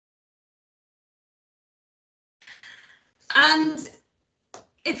And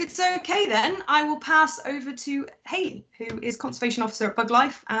if it's okay, then I will pass over to Hayley, who is Conservation Officer at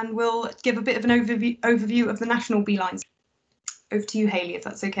BugLife, and will give a bit of an overview of the national beelines. Over to you, Hayley, if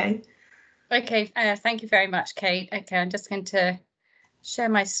that's okay. Okay, thank you very much, Kate. Okay, I'm just going to share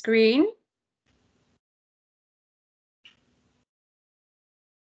my screen.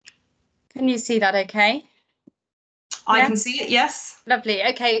 Can you see that okay? I can see it, yes. Lovely.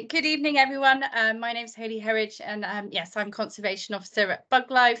 Okay, good evening, everyone. My name's Hayley Herridge, and yes, I'm Conservation Officer at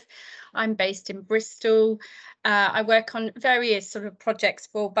BugLife. I'm based in Bristol. I work on various sort of projects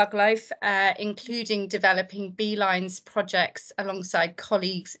for BugLife, including developing beelines projects alongside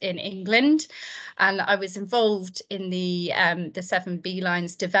colleagues in England. And I was involved in the Severn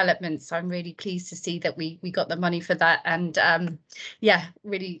B-lines development, so I'm really pleased to see that we got the money for that. And yeah,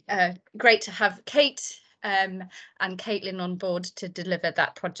 really great to have Kate and Caitlin on board to deliver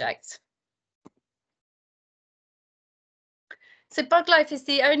that project. So BugLife is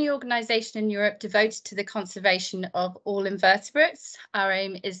the only organisation in Europe devoted to the conservation of all invertebrates. Our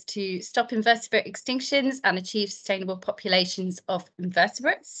aim is to stop invertebrate extinctions and achieve sustainable populations of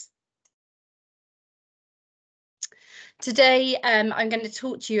invertebrates. Today, I'm going to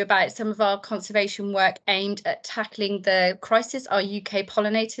talk to you about some of our conservation work aimed at tackling the crisis our UK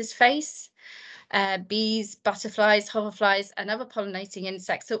pollinators face. Bees, butterflies, hoverflies and other pollinating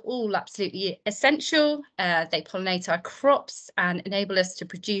insects are all absolutely essential. They pollinate our crops and enable us to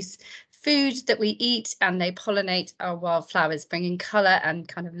produce food that we eat, and they pollinate our wildflowers, bringing colour and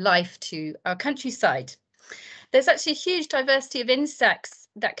kind of life to our countryside. There's actually a huge diversity of insects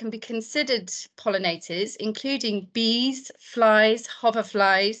that can be considered pollinators, including bees, flies,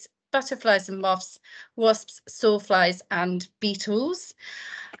 hoverflies, butterflies and moths, wasps, sawflies and beetles.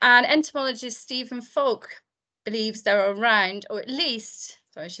 And entomologist Stephen Falk believes there are around, or at least,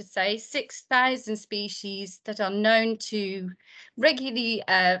 so I should say, 6,000 species that are known to regularly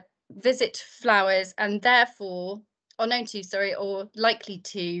visit flowers and therefore, or known to, sorry, or likely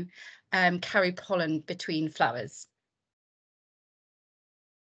to carry pollen between flowers.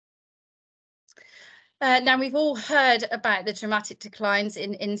 Now, we've all heard about the dramatic declines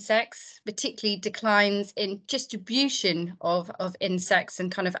in insects, particularly declines in distribution of insects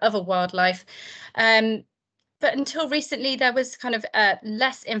and kind of other wildlife. But until recently, there was kind of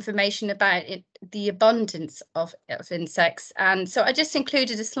less information about the abundance of insects. And so I just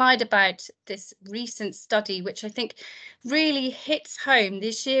included a slide about this recent study, which I think really hits home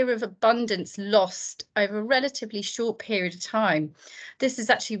this year of abundance lost over a relatively short period of time. This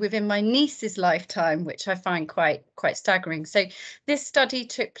is actually within my niece's lifetime, which I find quite staggering. So this study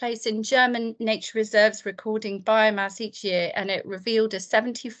took place in German nature reserves, recording biomass each year, and it revealed a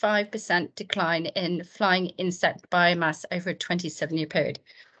 75% decline in flying insect biomass over a 27-year period,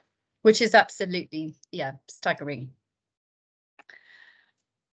 which is absolutely, yeah, staggering.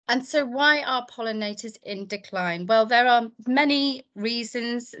 And so why are pollinators in decline? Well, there are many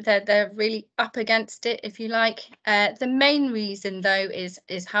reasons that they're really up against it, if you like. The main reason, though,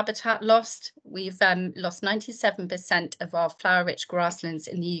 is habitat loss. We've lost 97% of our flower-rich grasslands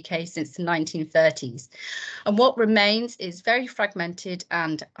in the UK since the 1930s. And what remains is very fragmented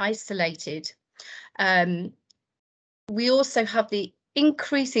and isolated. We also have the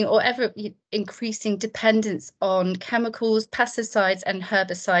increasing or ever increasing dependence on chemicals, pesticides and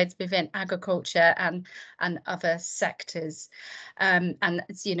herbicides within agriculture and other sectors. And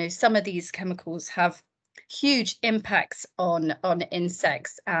you know, some of these chemicals have huge impacts on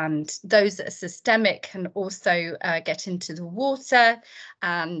insects, and those that are systemic can also get into the water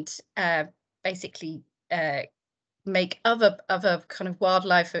and basically make other kind of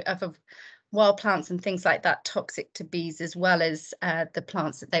wildlife, other wild plants and things like that toxic to bees, as well as the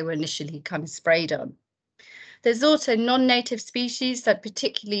plants that they were initially kind of sprayed on. There's also non-native species, so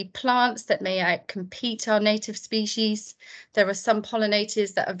particularly plants that may outcompete our native species. There are some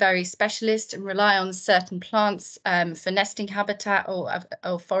pollinators that are very specialist and rely on certain plants for nesting habitat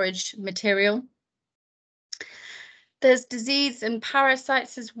or forage material. There's disease and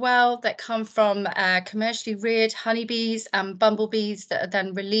parasites as well that come from commercially reared honeybees and bumblebees that are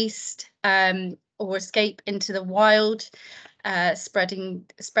then released or escape into the wild, spreading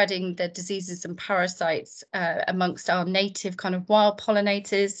the diseases and parasites amongst our native kind of wild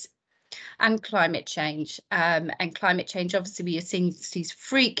pollinators. And climate change. And climate change, obviously, we are seeing these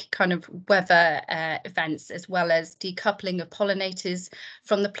freak kind of weather events, as well as decoupling of pollinators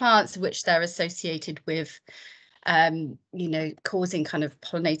from the plants which they're associated with. You know, causing kind of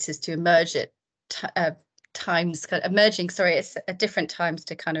pollinators to emerge at times, emerging, sorry, it's at different times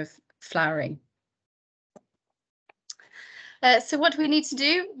to kind of flowering. So what do we need to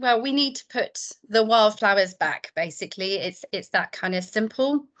do? Well, we need to put the wildflowers back, basically. It's that kind of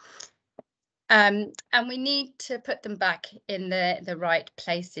simple. And we need to put them back in the right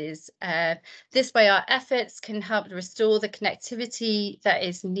places. This way our efforts can help restore the connectivity that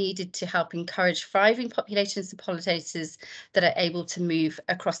is needed to help encourage thriving populations of pollinators that are able to move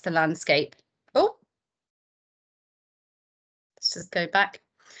across the landscape. Oh, let's just go back.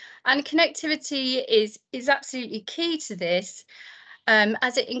 And connectivity is absolutely key to this.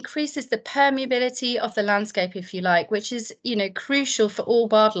 As it increases the permeability of the landscape, if you like, which is, crucial for all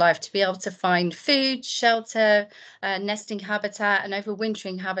wildlife to be able to find food, shelter, nesting habitat and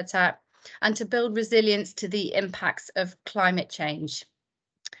overwintering habitat, and to build resilience to the impacts of climate change.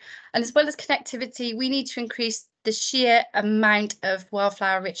 And as well as connectivity, we need to increase the sheer amount of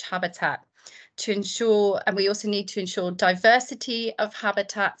wildflower-rich habitat to ensure, and we also need to ensure diversity of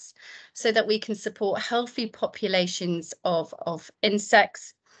habitats so that we can support healthy populations of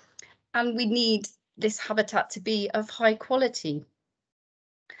insects. And we need this habitat to be of high quality.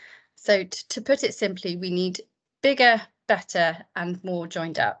 So to put it simply, we need bigger, better, and more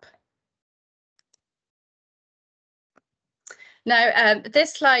joined up. Now,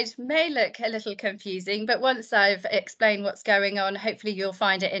 this slide may look a little confusing, but once I've explained what's going on, hopefully you'll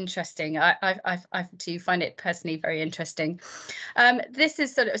find it interesting. I do find it personally very interesting. This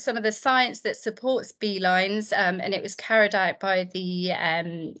is sort of some of the science that supports B-lines, and it was carried out by the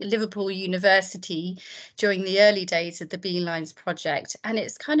Liverpool University during the early days of the B-lines project. And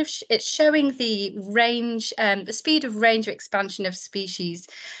it's kind of it's showing the range, the speed of range of expansion of species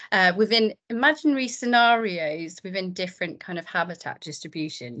within imaginary scenarios within different kind of habitat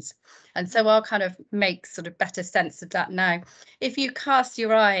distributions. And so I'll kind of make sort of better sense of that now. If you cast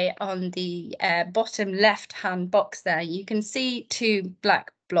your eye on the bottom left-hand box there, you can see two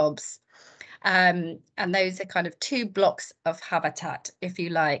black blobs. And those are kind of two blocks of habitat, if you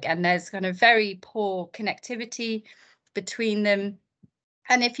like, and there's kind of very poor connectivity between them.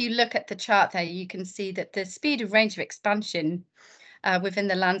 And if you look at the chart there, you can see that the speed of range of expansion within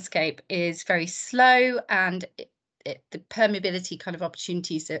the landscape is very slow, and the permeability kind of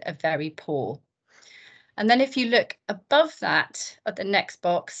opportunities are very poor. And then if you look above that at the next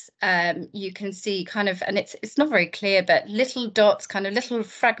box, you can see kind of, and it's not very clear, but little dots, kind of little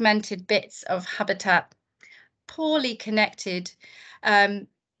fragmented bits of habitat, poorly connected,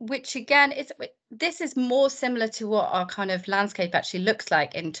 which again, this is more similar to what our kind of landscape actually looks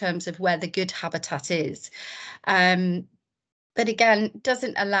like in terms of where the good habitat is. But again,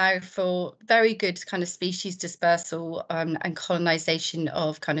 doesn't allow for very good kind of species dispersal and colonization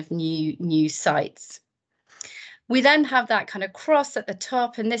of kind of new sites. We then have that kind of cross at the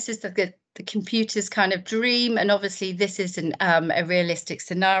top, and this is the computer's kind of dream. And obviously this isn't a realistic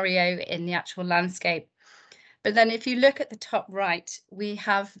scenario in the actual landscape. But then if you look at the top right, we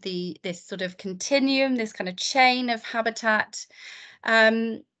have this sort of continuum, this kind of chain of habitat.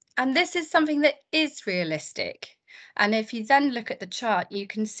 And this is something that is realistic. And if you then look at the chart, you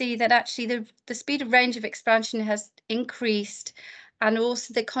can see that actually the speed of range of expansion has increased, and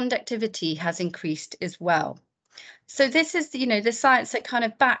also the conductivity has increased as well. So this is, the science that kind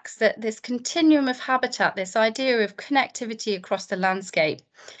of backs that this continuum of habitat, this idea of connectivity across the landscape,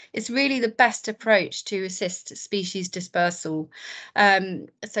 is really the best approach to assist species dispersal.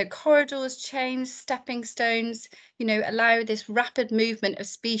 So corridors, chains, stepping stones, allow this rapid movement of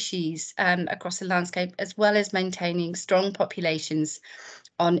species across the landscape, as well as maintaining strong populations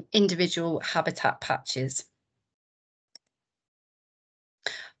on individual habitat patches.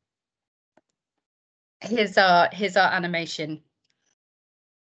 Here's our animation.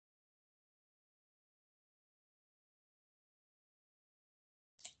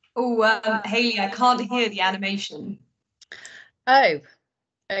 Oh, Hayley, I can't hear the animation. Oh,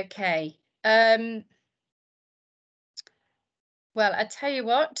 okay. Well, I tell you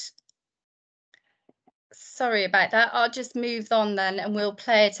what. Sorry about that. I'll just move on then, and we'll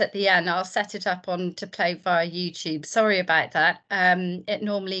play it at the end. I'll set it up on to play via YouTube. Sorry about that. It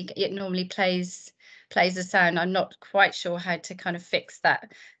normally plays a sound. I'm not quite sure how to kind of fix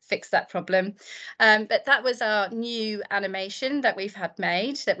that problem. But that was our new animation that we've had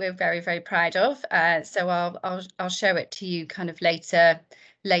made that we're very, very proud of. So I'll show it to you kind of later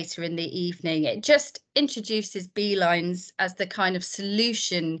in the evening. It just introduces B-lines as the kind of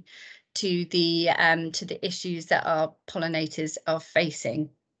solution to the issues that our pollinators are facing.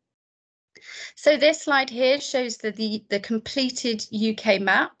 So this slide here shows the completed UK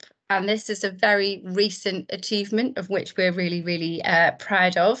map, and this is a very recent achievement of which we're really, really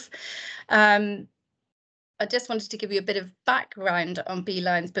proud of. I just wanted to give you a bit of background on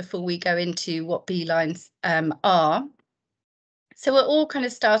B-lines before we go into what B-lines are. So it all kind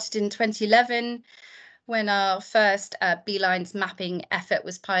of started in 2011 when our first B-lines mapping effort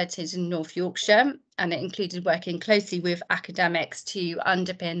was piloted in North Yorkshire, and it included working closely with academics to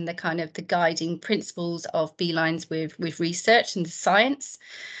underpin the kind of the guiding principles of B-lines with research and science.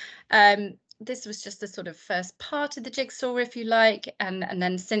 This was just the sort of first part of the jigsaw, if you like, and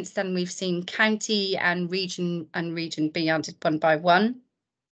then since then we've seen county and region be added one by one.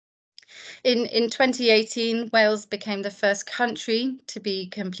 In 2018, Wales became the first country to be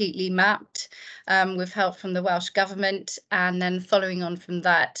completely mapped with help from the Welsh Government. And then following on from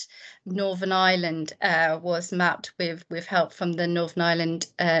that, Northern Ireland was mapped with help from the Northern Ireland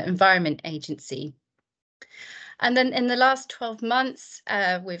Environment Agency. And then in the last 12 months,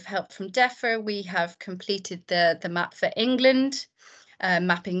 with help from DEFRA, we have completed the map for England,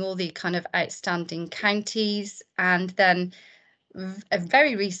 mapping all the kind of outstanding counties. And then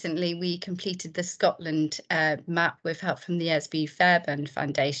very recently, we completed the Scotland map with help from the Esby Fairbairn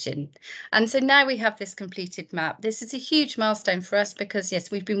Foundation. And so now we have this completed map. This is a huge milestone for us because, yes,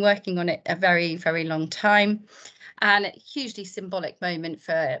 we've been working on it a very, very long time, and a hugely symbolic moment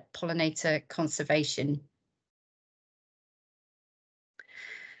for pollinator conservation.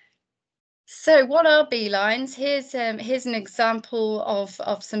 So what are B-lines? Here's an example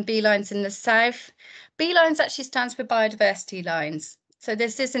of some B-lines in the south. B-lines actually stands for biodiversity lines. So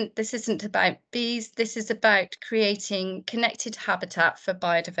this isn't about bees. This is about creating connected habitat for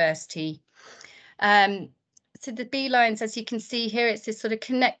biodiversity. So the B-lines, as you can see here, it's this sort of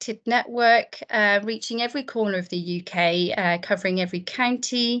connected network reaching every corner of the UK, covering every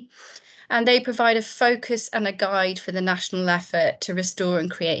county. And they provide a focus and a guide for the national effort to restore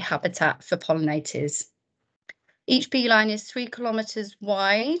and create habitat for pollinators. Each B-line is 3 kilometres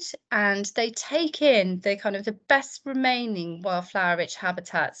wide, and they take in the best remaining wildflower-rich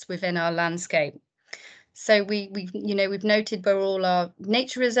habitats within our landscape. So we've noted where all our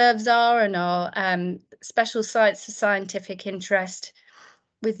nature reserves are and our special sites of scientific interest,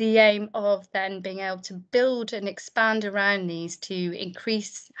 with the aim of then being able to build and expand around these to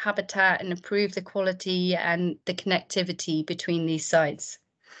increase habitat and improve the quality and the connectivity between these sites.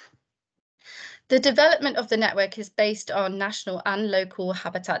 The development of the network is based on national and local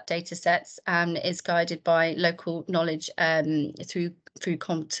habitat data sets and is guided by local knowledge through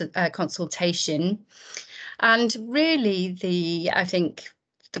consultation. And really, I think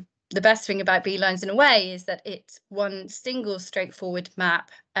the best thing about B-lines in a way is that it's one single straightforward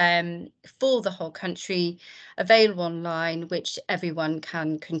map for the whole country, available online, which everyone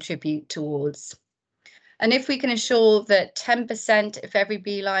can contribute towards. And if we can ensure that 10% of every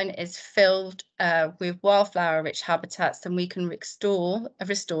B-line is filled with wildflower-rich habitats, then we can restore the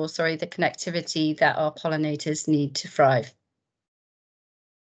connectivity that our pollinators need to thrive.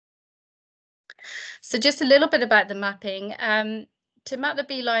 So just a little bit about the mapping. To map the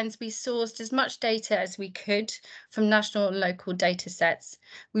B-lines, we sourced as much data as we could from national and local data sets.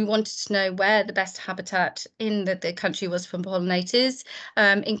 We wanted to know where the best habitat in the country was for pollinators,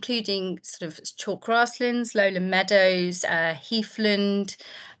 including sort of chalk grasslands, lowland meadows, heathland,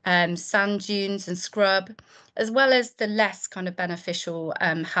 sand dunes and scrub, as well as the less kind of beneficial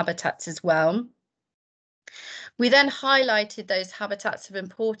habitats as well. We then highlighted those habitats of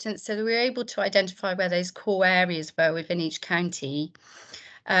importance so that we were able to identify where those core areas were within each county.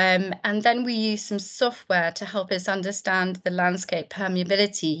 And then we used some software to help us understand the landscape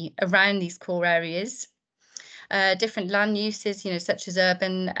permeability around these core areas. Different land uses, such as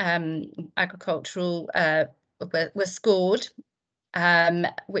urban, agricultural, were scored,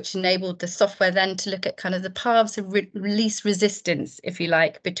 which enabled the software then to look at kind of the paths of least resistance, if you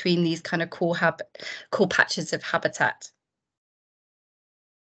like, between these kind of core patches of habitat.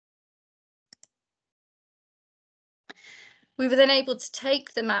 We were then able to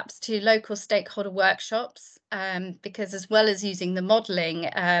take the maps to local stakeholder workshops, because as well as using the modelling,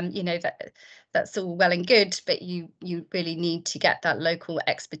 that's all well and good, but you really need to get that local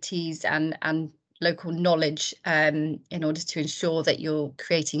expertise and local knowledge in order to ensure that you're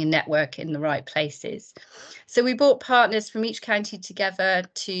creating a network in the right places. So we brought partners from each county together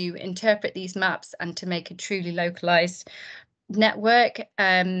to interpret these maps and to make a truly localised network.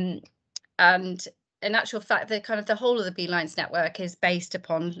 And in actual fact, the whole of the B-lines network is based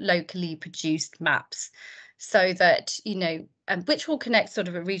upon locally produced maps, so that, which will connect sort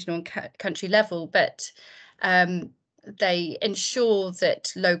of a regional and country level, but they ensure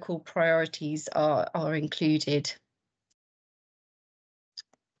that local priorities are included.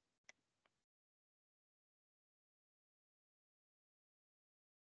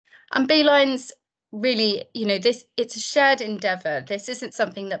 And B-lines really, you know, it's a shared endeavour. This isn't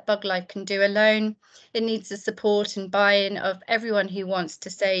something that Bug Life can do alone. It needs the support and buy-in of everyone who wants to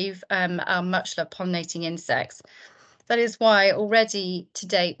save our much-loved pollinating insects. That is why already to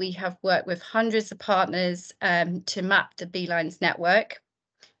date we have worked with hundreds of partners to map the B-lines network.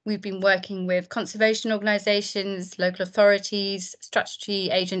 We've been working with conservation organisations, local authorities, statutory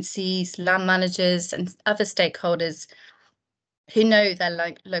agencies, land managers and other stakeholders who know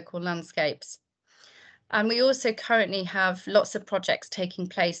their local landscapes. And we also currently have lots of projects taking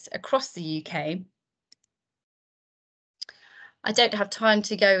place across the UK. I don't have time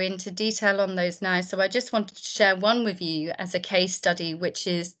to go into detail on those now, so I just wanted to share one with you as a case study, which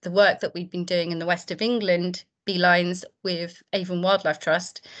is the work that we've been doing in the West of England B-lines with Avon Wildlife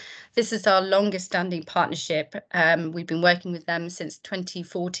Trust. This is our longest standing partnership. We've been working with them since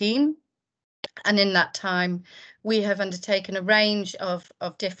 2014. And in that time, we have undertaken a range of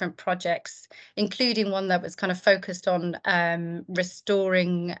different projects, including one that was kind of focused on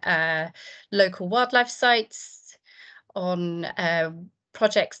restoring local wildlife sites, on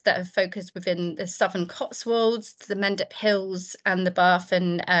projects that have focused within the Southern Cotswolds, the Mendip Hills and the Bath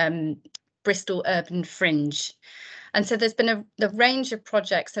and Bristol urban fringe. And so there's been the range of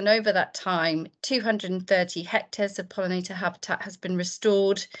projects, and over that time, 230 hectares of pollinator habitat has been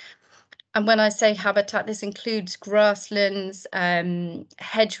restored. And when I say habitat, this includes grasslands,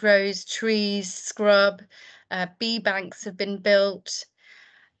 hedgerows, trees, scrub, bee banks have been built,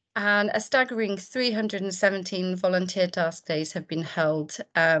 and a staggering 317 volunteer task days have been held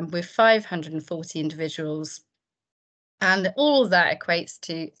with 540 individuals. And all of that equates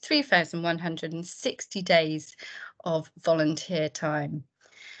to 3,160 days of volunteer time.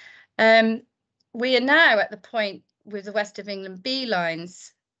 We are now at the point with the West of England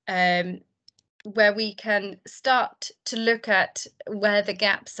B-lines where we can start to look at where the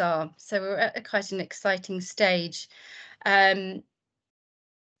gaps are. So we're at quite an exciting stage. And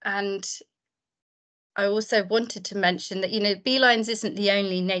I also wanted to mention that, you know, B-lines isn't the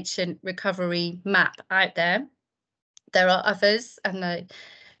only nature recovery map out there. There are others, and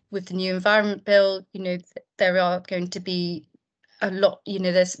with the new Environment Bill, you know, there are going to be a lot, you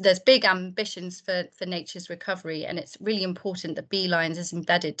know, there's big ambitions for nature's recovery, and it's really important that B-lines is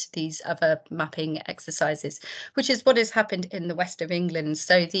embedded to these other mapping exercises, which is what has happened in the West of England.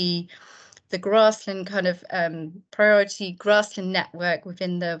 So the grassland kind of priority grassland network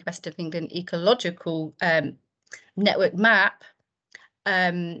within the West of England ecological network map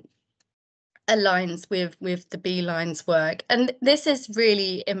aligns with the B-lines work. And this is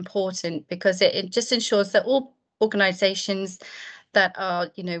really important because it just ensures that all organisations that are,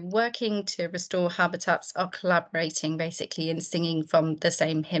 you know, working to restore habitats are collaborating basically and singing from the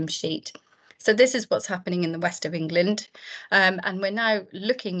same hymn sheet. So this is what's happening in the West of England, and we're now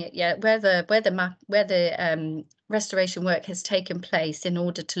looking at where the restoration work has taken place in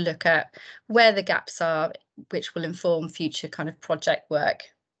order to look at where the gaps are, which will inform future kind of project work.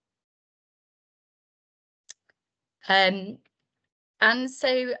 And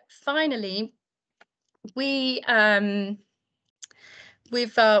so finally, we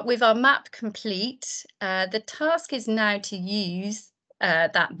with our map complete, the task is now to use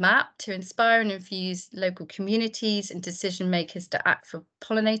that map to inspire and infuse local communities and decision makers to act for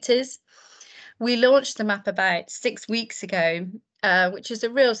pollinators. We launched the map about 6 weeks ago, which is a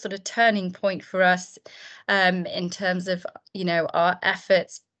real sort of turning point for us in terms of, you know, our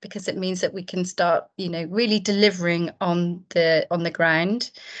efforts, because it means that we can start, you know, really delivering on the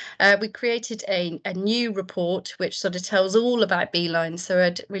ground. We created a new report which sort of tells all about B-lines, so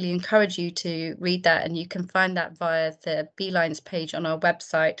I'd really encourage you to read that, and you can find that via the B-lines page on our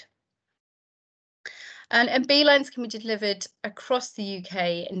website. And B-lines can be delivered across the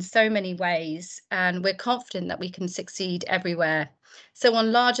UK in so many ways, and we're confident that we can succeed everywhere. So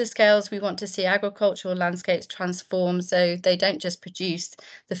on larger scales, we want to see agricultural landscapes transform so they don't just produce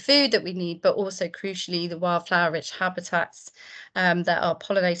the food that we need, but also crucially the wildflower-rich habitats that our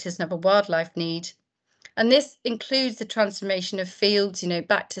pollinators and other wildlife need. And this includes the transformation of fields, you know,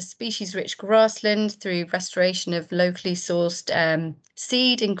 back to species-rich grassland through restoration of locally sourced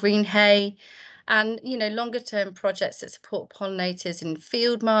seed and green hay, and, you know, longer term projects that support pollinators in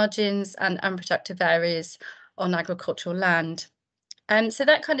field margins and unproductive areas on agricultural land. And so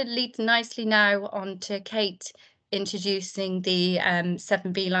that kind of leads nicely now on to Kate introducing the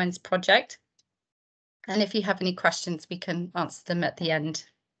Severn B-lines project. And if you have any questions, we can answer them at the end.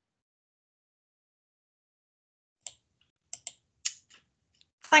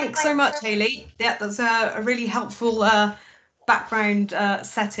 Thanks so much, Hayley. Yeah, that's a really helpful background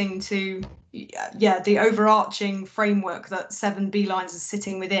setting to the overarching framework that Severn B-lines is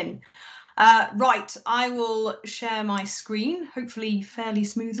sitting within. Right, I will share my screen, hopefully fairly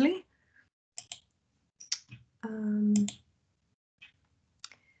smoothly.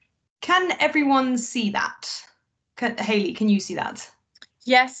 Can everyone see that? Hayley, can you see that?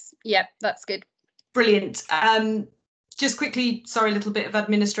 Yes, yep, that's good. Brilliant. Just quickly, sorry, a little bit of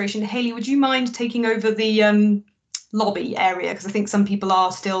administration. Hayley, would you mind taking over the lobby area? Because I think some people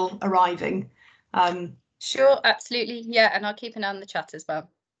are still arriving. Sure, absolutely. Yeah, and I'll keep an eye on the chat as well.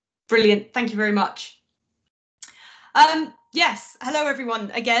 Brilliant. Thank you very much. Yes, hello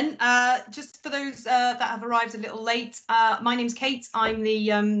everyone again. Just for those that have arrived a little late, my name's Kate. I'm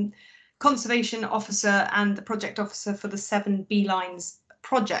the Conservation Officer and the Project Officer for the Severn B-lines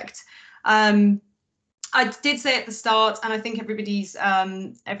project. I did say at the start, and I think everybody's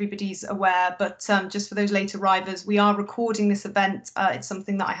aware, but just for those late arrivers, we are recording this event. It's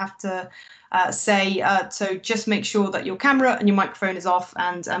something that I have to say, so just make sure that your camera and your microphone is off,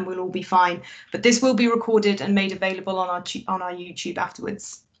 and we'll all be fine. But this will be recorded and made available on our YouTube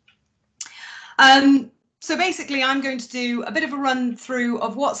afterwards. So basically, I'm going to do a bit of a run through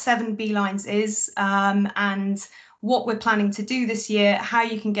of what Severn B-lines is, and what we're planning to do this year, how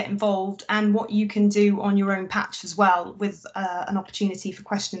you can get involved, and what you can do on your own patch as well, with an opportunity for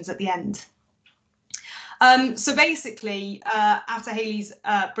questions at the end. So basically, after Hayley's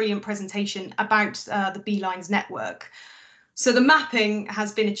brilliant presentation about the B-lines network, so the mapping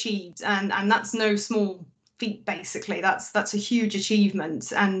has been achieved, and that's no small feat. Basically, that's a huge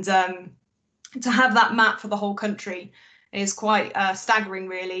achievement, and to have that map for the whole country is quite staggering,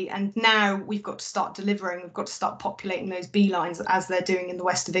 really. And now we've got to start delivering. We've got to start populating those B-lines as they're doing in the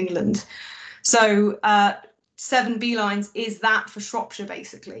west of England. So Severn B-lines is that for Shropshire,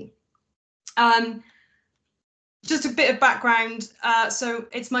 basically. Just a bit of background. So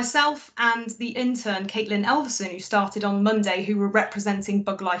it's myself and the intern, Caitlin Elverson, who started on Monday, who were representing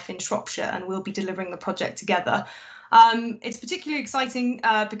bug life in Shropshire, and we'll be delivering the project together. It's particularly exciting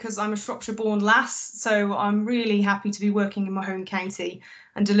because I'm a Shropshire-born lass, so I'm really happy to be working in my home county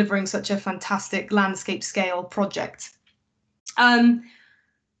and delivering such a fantastic landscape-scale project.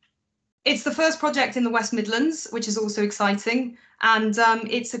 It's the first project in the West Midlands, which is also exciting, and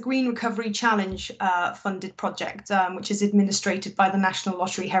it's a Green Recovery Challenge funded project, which is administered by the National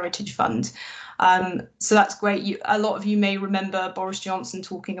Lottery Heritage Fund. So that's great. A lot of you may remember Boris Johnson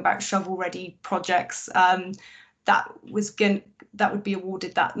talking about shovel-ready projects. That would be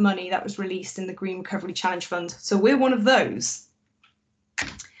awarded that money that was released in the Green Recovery Challenge Fund. So we're one of those.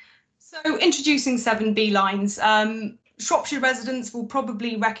 So introducing Severn B-lines. Shropshire residents will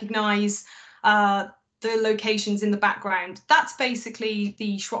probably recognise the locations in the background. That's basically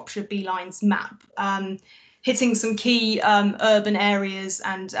the Shropshire B-lines map, hitting some key urban areas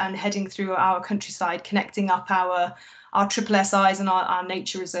and heading through our countryside, connecting up our SSSIs and our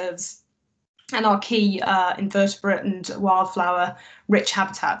nature reserves, and our key invertebrate and wildflower rich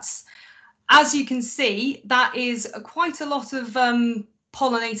habitats. As you can see, that is quite a lot of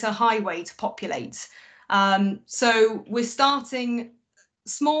pollinator highway to populate. So we're starting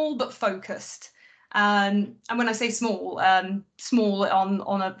small but focused. And when I say small, small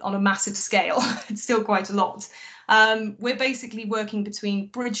on a massive scale, it's still quite a lot. We're basically working between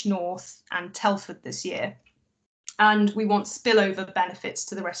Bridgnorth and Telford this year, and we want spillover benefits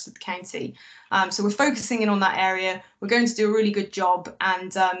to the rest of the county. So we're focusing in on that area. We're going to do a really good job,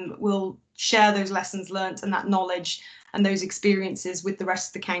 and we'll share those lessons learnt and that knowledge and those experiences with the rest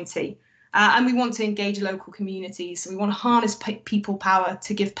of the county. And we want to engage local communities. So we want to harness people power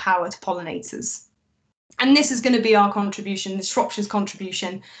to give power to pollinators. And this is going to be our contribution, the Shropshire's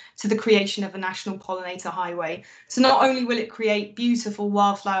contribution to the creation of a national pollinator highway. So not only will it create beautiful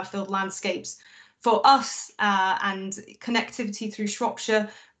wildflower-filled landscapes for us and connectivity through Shropshire,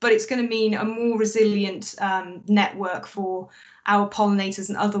 but it's going to mean a more resilient network for our pollinators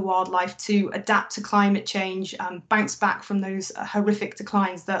and other wildlife to adapt to climate change, bounce back from those horrific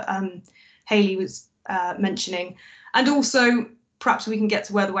declines that Hayley was mentioning, and also perhaps we can get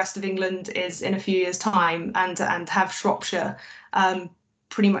to where the west of England is in a few years' time and have Shropshire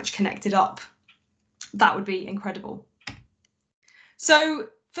pretty much connected up. That would be incredible. So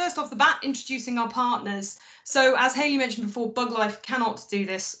first off the bat, introducing our partners. So as Hayley mentioned before, Bug Life cannot do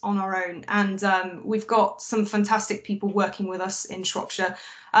this on our own, and we've got some fantastic people working with us in Shropshire.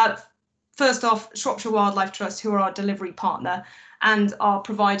 First off, Shropshire Wildlife Trust, who are our delivery partner and are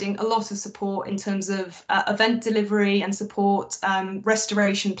providing a lot of support in terms of event delivery and support,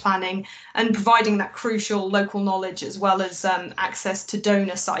 restoration planning, and providing that crucial local knowledge as well as access to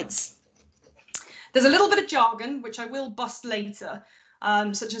donor sites. There's a little bit of jargon, which I will bust later,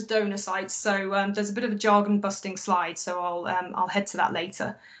 such as donor sites. So there's a bit of a jargon busting slide, so I'll head to that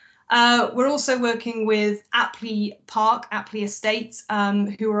later. We're also working with Apley Park, Apley Estate,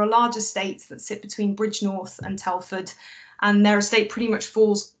 who are a large estate that sit between Bridgnorth and Telford, and their estate pretty much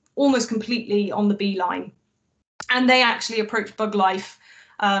falls almost completely on the bee line. And they actually approached Bug Life,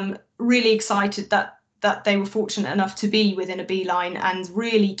 really excited that they were fortunate enough to be within a beeline and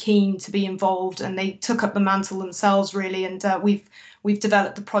really keen to be involved, and they took up the mantle themselves really, and we've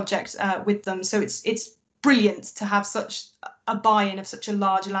developed the project with them. So it's brilliant to have such a buy-in of such a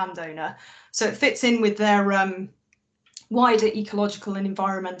large landowner. So it fits in with their wider ecological and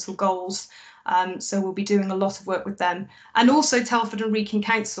environmental goals. So we'll be doing a lot of work with them, and also Telford and Wrekin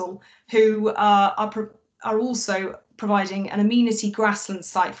Council, who are also providing an amenity grassland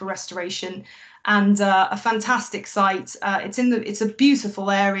site for restoration, and a fantastic site. It's a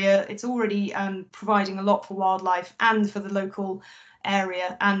beautiful area. It's already providing a lot for wildlife and for the local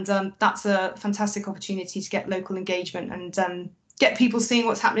area, and that's a fantastic opportunity to get local engagement and get people seeing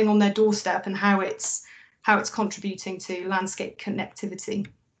what's happening on their doorstep and how it's contributing to landscape connectivity.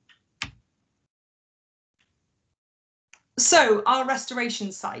 So our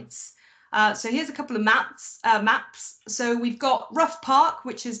restoration sites. So here's a couple of maps. So we've got Rough Park,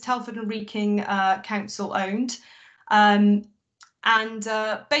 which is Telford and Wrekin Council owned. And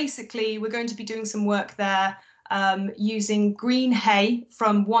basically we're going to be doing some work there using green hay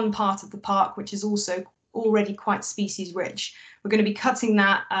from one part of the park, which is also already quite species rich. We're going to be cutting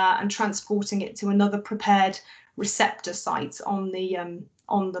that and transporting it to another prepared receptor site on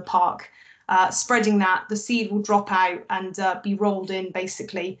the park. Spreading that, the seed will drop out and be rolled in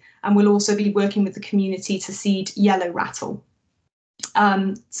basically, and we'll also be working with the community to seed yellow rattle.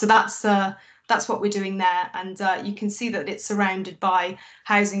 So that's what we're doing there, and you can see that it's surrounded by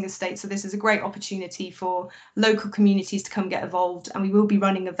housing estates, so this is a great opportunity for local communities to come get involved, and we will be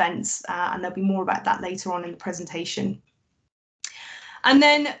running events, and there'll be more about that later on in the presentation. And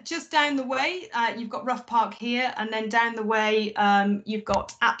then just down the way, you've got Rough Park here, and then down the way you've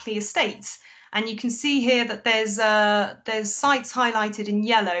got Apley Estates. And you can see here that there's sites highlighted in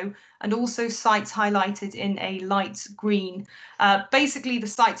yellow and also sites highlighted in a light green. Basically, the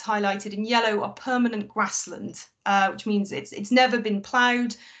sites highlighted in yellow are permanent grassland, which means it's never been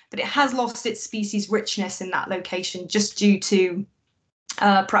ploughed, but it has lost its species richness in that location just due to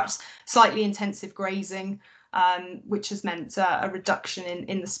perhaps slightly intensive grazing. Which has meant a reduction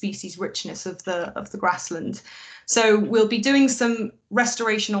in the species richness of the grassland. So we'll be doing some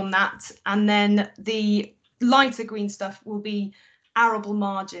restoration on that, and then the lighter green stuff will be arable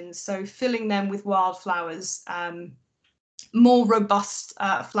margins, so filling them with wildflowers, more robust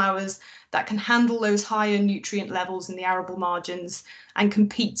flowers that can handle those higher nutrient levels in the arable margins and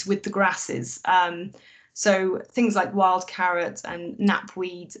compete with the grasses. So things like wild carrot and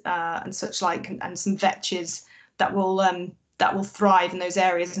knapweed and such like, and some vetches that will thrive in those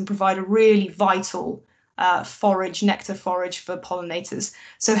areas and provide a really vital nectar forage for pollinators.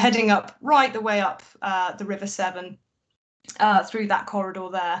 So heading up right the way up the River Severn through that corridor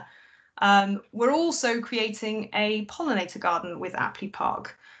there. We're also creating a pollinator garden with Apley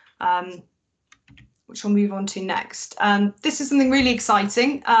Park, which we'll move on to next. This is something really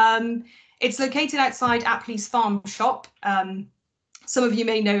exciting. It's located outside Apley's farm shop. Some of you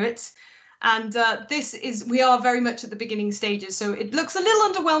may know it. And we are very much at the beginning stages, so it looks a little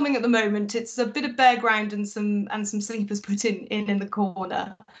underwhelming at the moment. It's a bit of bare ground and some sleepers put in the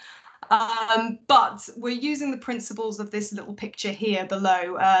corner. But we're using the principles of this little picture here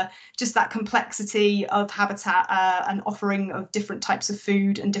below, just that complexity of habitat and offering of different types of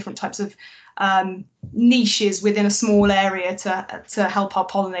food and different types of niches within a small area to help our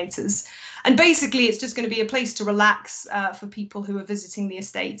pollinators. And basically, it's just going to be a place to relax for people who are visiting the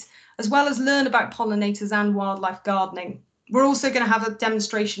estate, as well as learn about pollinators and wildlife gardening. We're also going to have a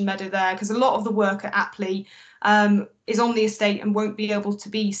demonstration meadow there because a lot of the work at Apley is on the estate and won't be able to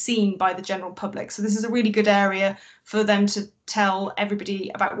be seen by the general public. So this is a really good area for them to tell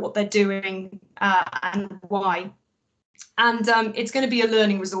everybody about what they're doing and why. And it's going to be a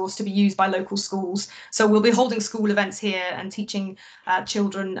learning resource to be used by local schools. So we'll be holding school events here and teaching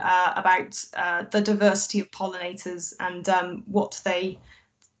children about the diversity of pollinators and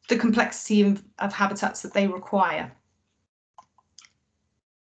the complexity of habitats that they require.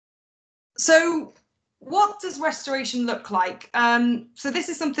 So what does restoration look like? So this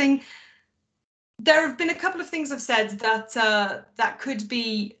is something. There have been a couple of things I've said that could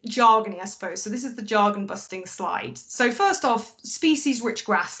be jargony, I suppose. So this is the jargon busting slide. So first off, species rich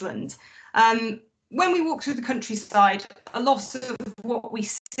grassland. when we walk through the countryside, a lot of what we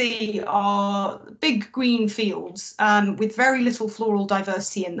see are big green fields with very little floral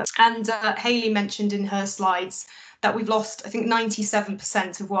diversity in them. And Hayley mentioned in her slides that we've lost, I think,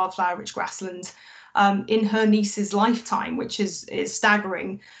 97% of wildflower-rich grassland in her niece's lifetime, which is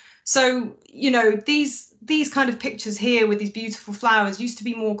staggering. So, you know, these kind of pictures here with these beautiful flowers used to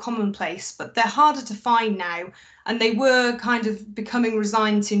be more commonplace, but they're harder to find now. And they were kind of becoming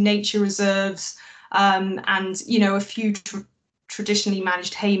resigned to nature reserves, and, you know, a few traditionally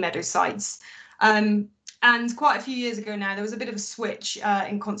managed hay meadow sites. And quite a few years ago now, there was a bit of a switch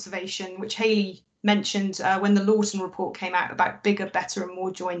in conservation, which Hayley mentioned when the Lawton report came out about bigger, better and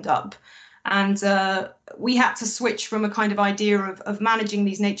more joined up. And we had to switch from a kind of idea of managing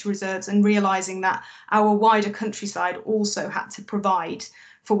these nature reserves and realising that our wider countryside also had to provide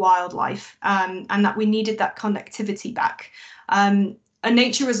for wildlife, and that we needed that connectivity back. A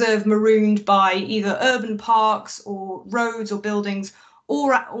nature reserve marooned by either urban parks or roads or buildings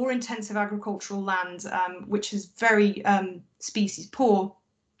or intensive agricultural land, which is very species poor,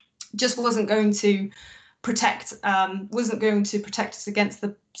 just wasn't going to protect us against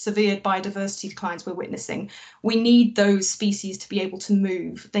the severe biodiversity declines we're witnessing. We need those species to be able to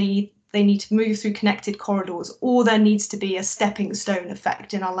move. They need to move through connected corridors, or there needs to be a stepping stone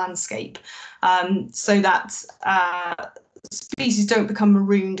effect in our landscape, so that species don't become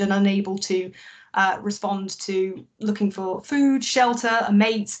marooned and unable to respond to looking for food, shelter, a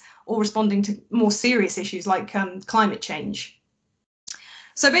mate, or responding to more serious issues like climate change.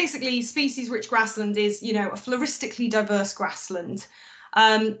 So basically, species-rich grassland is, you know, a floristically diverse grassland.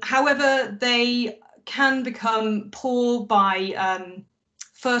 However, they can become poor by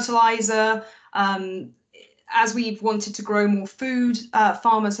fertilizer. As we've wanted to grow more food,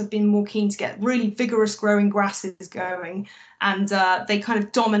 farmers have been more keen to get really vigorous growing grasses going, and they kind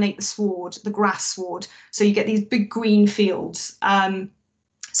of dominate the sward, the grass sward. So you get these big green fields.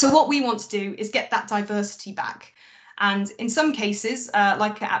 So what we want to do is get that diversity back. And in some cases,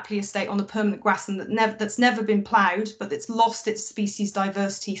 like at Apley Estate on the permanent grassland that's never been ploughed, but it's lost its species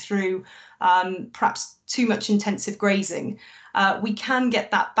diversity through perhaps too much intensive grazing, we can get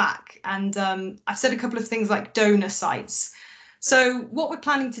that back. And I've said a couple of things like donor sites. So what we're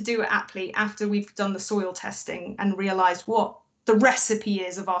planning to do at Apley after we've done the soil testing and realised what the recipe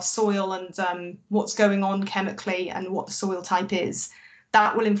is of our soil and what's going on chemically and what the soil type is,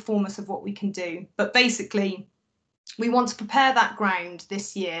 that will inform us of what we can do. But basically, we want to prepare that ground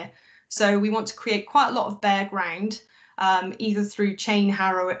this year. So we want to create quite a lot of bare ground, either through chain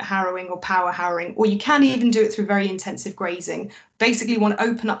harrowing or power harrowing, or you can even do it through very intensive grazing. Basically, we want to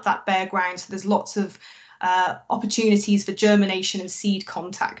open up that bare ground so there's lots of opportunities for germination and seed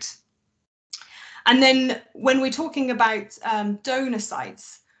contact. And then when we're talking about donor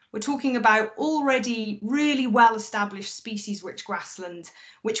sites, we're talking about already really well-established species-rich grassland,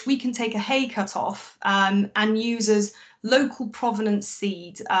 which we can take a hay cut off and use as local provenance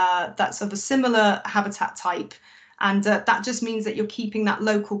seed that's of a similar habitat type. And that just means that you're keeping that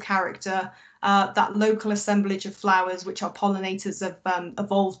local character, that local assemblage of flowers, which our pollinators have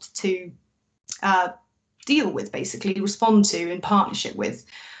evolved to deal with, basically respond to in partnership with.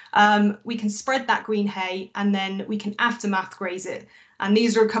 We can spread that green hay and then we can aftermath graze it. And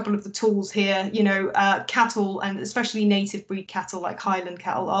these are a couple of the tools here. You know, cattle, and especially native breed cattle like Highland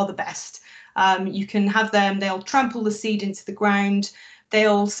cattle, are the best. You can have them, they'll trample the seed into the ground,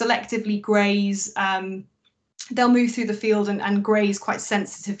 they'll selectively graze, they'll move through the field and graze quite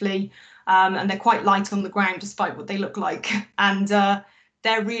sensitively, and they're quite light on the ground despite what they look like. And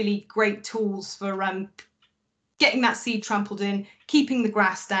they're really great tools for getting that seed trampled in, keeping the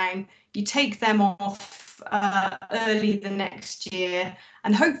grass down. You take them off early the next year,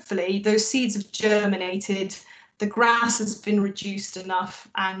 and hopefully those seeds have germinated, the grass has been reduced enough,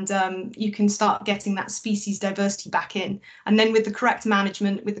 and you can start getting that species diversity back in. And then with the correct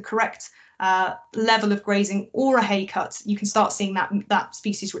management, with the correct level of grazing or a hay cut, you can start seeing that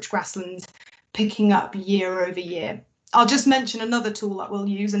species-rich grassland picking up year over year. I'll just mention another tool that we'll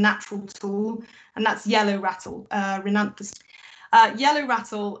use, a natural tool, and that's yellow rattle, Rhinanthus. Yellow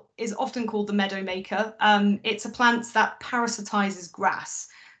rattle is often called the meadow maker. It's a plant that parasitizes grass.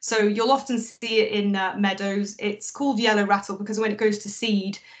 So you'll often see it in meadows. It's called yellow rattle because when it goes to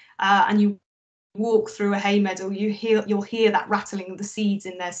seed and you walk through a hay meadow, you'll hear that rattling of the seeds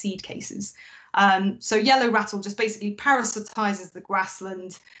in their seed cases. So yellow rattle just basically parasitizes the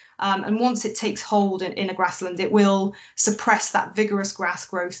grassland. And once it takes hold in a grassland, it will suppress that vigorous grass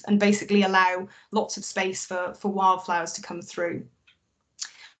growth and basically allow lots of space for wildflowers to come through.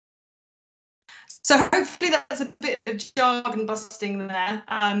 So hopefully that's a bit of jargon busting there,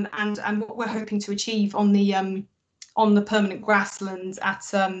 and what we're hoping to achieve on the permanent grasslands at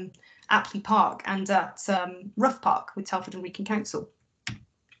Apley Park and at Rough Park with Telford and Wrekin Council.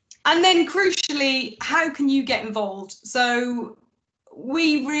 And then crucially, how can you get involved? So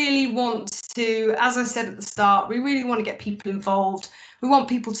we really want to, as I said at the start, we really want to get people involved. We want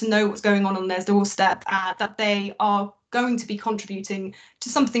people to know what's going on their doorstep, that they are going to be contributing to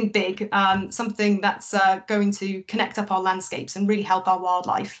something big, something that's going to connect up our landscapes and really help our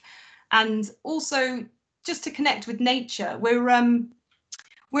wildlife. And also just to connect with nature.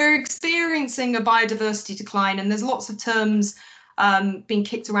 We're experiencing a biodiversity decline, and there's lots of terms being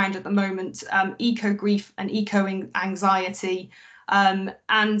kicked around at the moment, eco-grief and eco-anxiety. And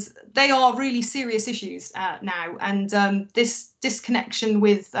they are really serious issues now. And this disconnection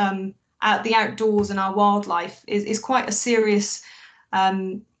with the outdoors and our wildlife is quite a serious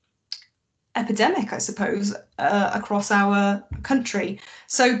epidemic, I suppose, across our country.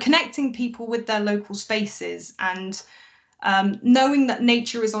 So connecting people with their local spaces and knowing that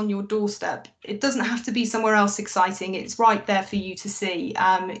nature is on your doorstep. It doesn't have to be somewhere else exciting. It's right there for you to see.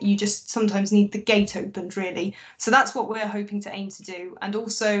 You just sometimes need the gate opened, really. So that's what we're hoping to aim to do, and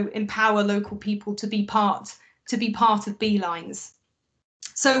also empower local people to be part of B-lines.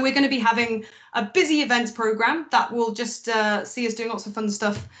 So we're going to be having a busy events programme that will just see us doing lots of fun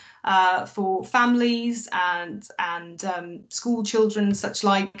stuff for families and school children and such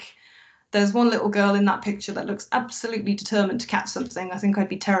like. There's one little girl in that picture that looks absolutely determined to catch something. I think I'd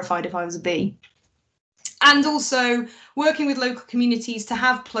be terrified if I was a bee. And also working with local communities to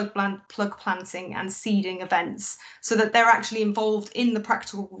have plug planting and seeding events so that they're actually involved in the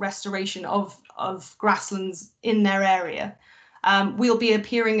practical restoration of grasslands in their area. We'll be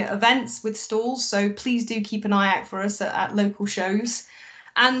appearing at events with stalls, so please do keep an eye out for us at local shows.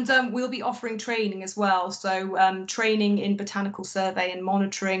 And we'll be offering training as well, so training in botanical survey and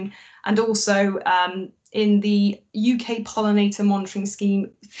monitoring, and also in the UK Pollinator monitoring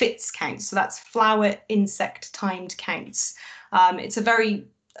scheme FITS counts, so that's flower insect timed counts. It's a very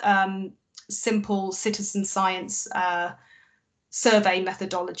simple citizen science survey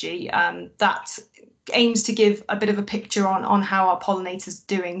methodology that aims to give a bit of a picture on how our pollinators are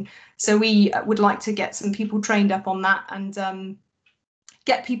doing. So we would like to get some people trained up on that and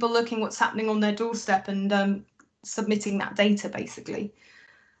get people looking what's happening on their doorstep and submitting that data, basically.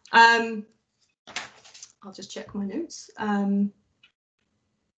 I'll just check my notes. And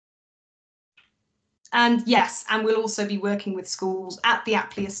yes, and we'll also be working with schools at the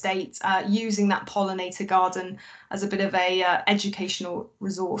Apley estate, using that pollinator garden as a bit of a educational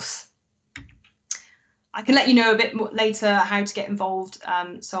resource. I can let you know a bit more later how to get involved,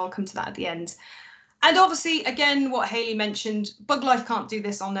 so I'll come to that at the end. And obviously, again, what Hayley mentioned, Buglife can't do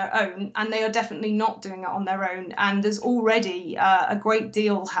this on their own, and they are definitely not doing it on their own. And there's already a great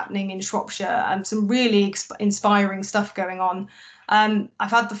deal happening in Shropshire and some really inspiring stuff going on.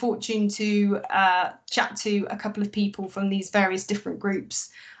 I've had the fortune to chat to a couple of people from these various different groups.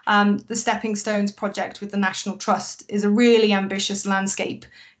 The Stepping Stones project with the National Trust is a really ambitious landscape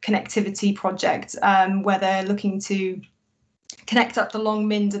connectivity project where they're looking to connect up the Long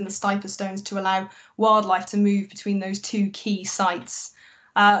Mynd and the Stiper Stones to allow wildlife to move between those two key sites.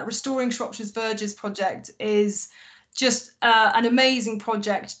 Restoring Shropshire's Verges project is just an amazing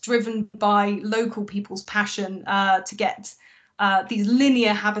project driven by local people's passion to get these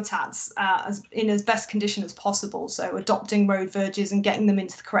linear habitats in as best condition as possible. So adopting road verges and getting them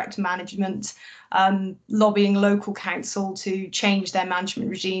into the correct management, lobbying local council to change their management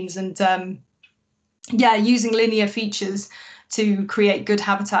regimes, and yeah, using linear features to create good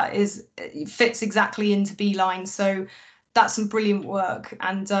habitat fits exactly into B-lines. So that's some brilliant work.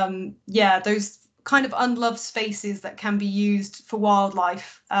 And yeah, those kind of unloved spaces that can be used for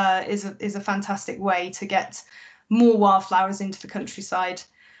wildlife is a fantastic way to get more wildflowers into the countryside.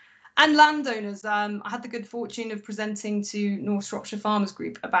 And landowners, I had the good fortune of presenting to North Shropshire Farmers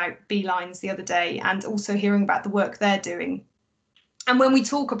Group about B-lines the other day, and also hearing about the work they're doing. And when we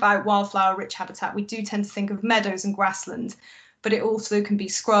talk about wildflower rich habitat, we do tend to think of meadows and grassland, but it also can be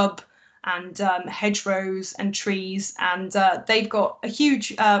scrub and hedgerows and trees. And they've got a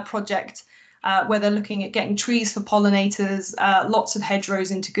huge project where they're looking at getting trees for pollinators, lots of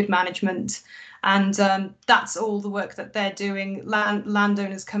hedgerows into good management. And that's all the work that they're doing,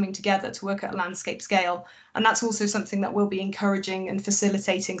 landowners coming together to work at a landscape scale. And that's also something that we'll be encouraging and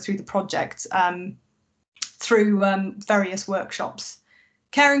facilitating through the project, through various workshops.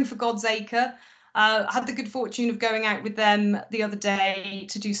 Caring for God's Acre, I had the good fortune of going out with them the other day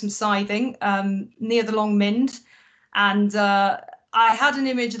to do some scything near the Long Mynd. And I had an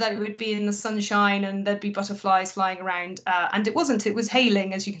image that it would be in the sunshine and there'd be butterflies flying around, and it wasn't. It was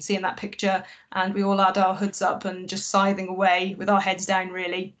hailing, as you can see in that picture, and we all had our hoods up and just scything away with our heads down,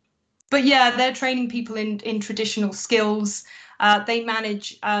 really. But yeah, they're training people in traditional skills. They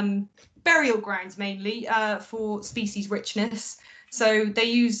manage burial grounds mainly for species richness. So they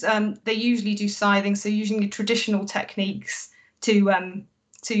usually do scything, so using traditional techniques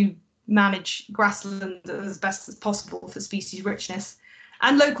to manage grassland as best as possible for species richness.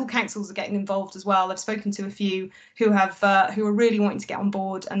 And local councils are getting involved as well. I've spoken to a few who are really wanting to get on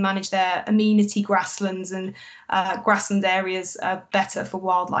board and manage their amenity grasslands and grassland areas better for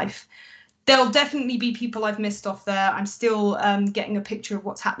wildlife. There'll definitely be people I've missed off there. I'm still getting a picture of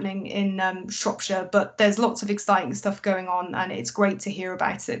what's happening in Shropshire, but there's lots of exciting stuff going on, and it's great to hear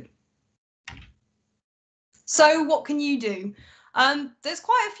about it. So what can you do? There's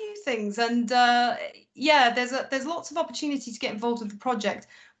quite a few things, and yeah, there's lots of opportunity to get involved with the project,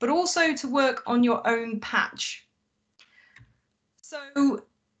 but also to work on your own patch. So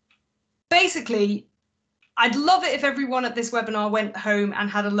basically, I'd love it if everyone at this webinar went home and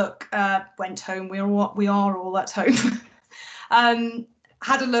had a look. We are all at home.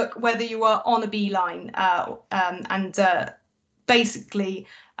 Had a look whether you are on a beeline and basically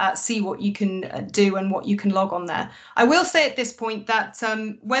see what you can do and what you can log on there. I will say at this point that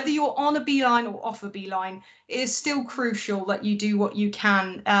whether you're on a beeline or off a beeline, it is still crucial that you do what you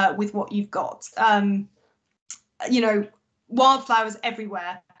can with what you've got. You know, wildflowers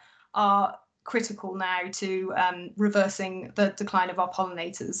everywhere are critical now to reversing the decline of our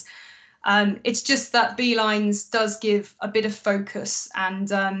pollinators. It's just that beelines does give a bit of focus,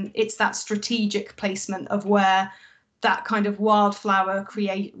 and it's that strategic placement of where that kind of wildflower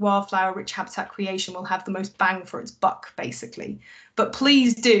rich habitat creation will have the most bang for its buck, basically. But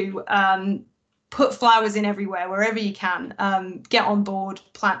please do put flowers in everywhere, wherever you can. Get on board,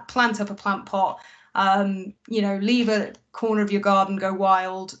 plant up a plant pot. You know, leave a corner of your garden go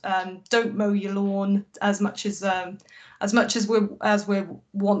wild. Don't mow your lawn as much as we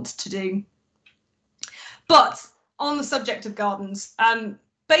want to do. But on the subject of gardens,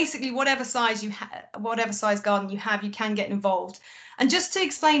 basically whatever size garden you have, you can get involved. And just to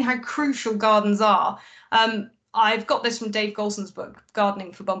explain how crucial gardens are, I've got this from Dave Golson's book,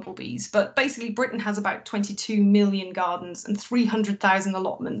 Gardening for Bumblebees, but basically Britain has about 22 million gardens and 300,000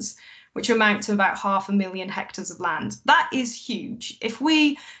 allotments, which amount to about 500,000 hectares of land. That is huge. If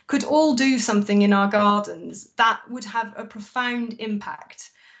we could all do something in our gardens, that would have a profound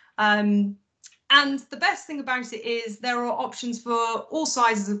impact. And the best thing about it is there are options for all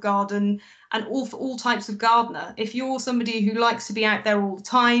sizes of garden and for all types of gardener. If you're somebody who likes to be out there all the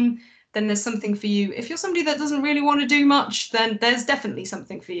time, then there's something for you. If you're somebody that doesn't really want to do much, then there's definitely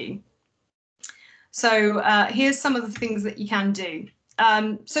something for you. So here's some of the things that you can do.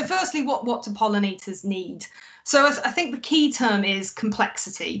 So firstly, what do pollinators need? So I think the key term is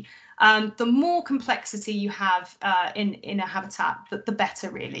complexity. The more complexity you have in a habitat, the better,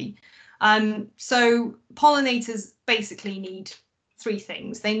 really. So pollinators basically need three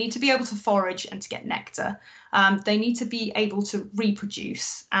things. They need to be able to forage and to get nectar. They need to be able to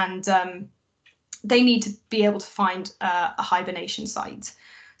reproduce, and they need to be able to find a hibernation site.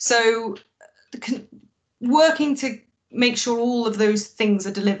 So working to make sure all of those things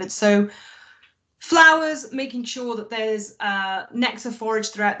are delivered. So flowers, making sure that there's nectar forage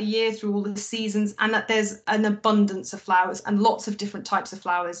throughout the year, through all the seasons, and that there's an abundance of flowers and lots of different types of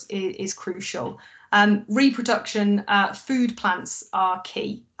flowers is crucial. Reproduction, food plants are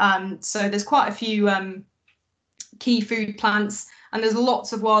key. So there's quite a few key food plants, and there's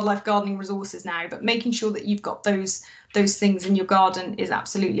lots of wildlife gardening resources now, but making sure that you've got those things in your garden is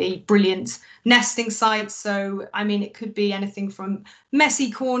absolutely brilliant. Nesting sites, so I mean, it could be anything from messy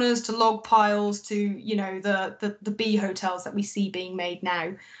corners to log piles to, you know, the bee hotels that we see being made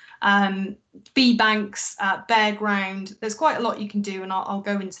now. Bee banks, bare ground, there's quite a lot you can do, and I'll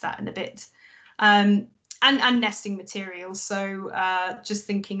go into that in a bit. And nesting materials, so just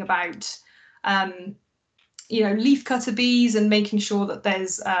thinking about you know, leafcutter bees and making sure that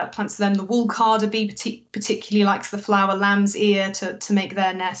there's plants for them. The wool carder bee particularly likes the flower lamb's ear to make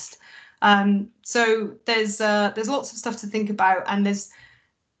their nest. So there's lots of stuff to think about, and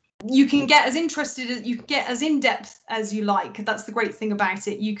you can get as interested as you can get as in depth as you like. That's the great thing about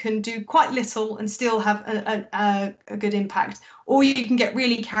it. You can do quite little and still have a good impact, or you can get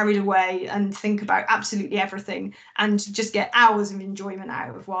really carried away and think about absolutely everything and just get hours of enjoyment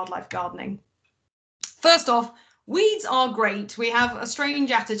out of wildlife gardening. First off, weeds are great. We have a strange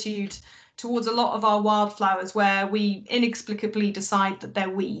attitude towards a lot of our wildflowers where we inexplicably decide that they're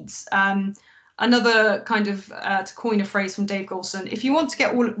weeds. Another kind of, to coin a phrase from Dave Golson, if you want to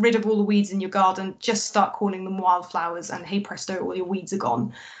get rid of all the weeds in your garden, just start calling them wildflowers, and hey presto, all your weeds are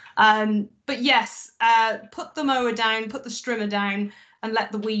gone. But yes, put the mower down, put the strimmer down, and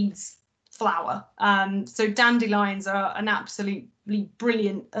let the weeds flower. So dandelions are an absolutely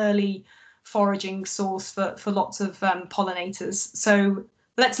brilliant early foraging source for lots of pollinators. So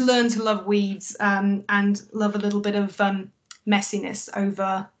let's learn to love weeds, and love a little bit of messiness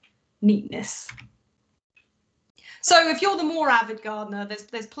over neatness. So if you're the more avid gardener,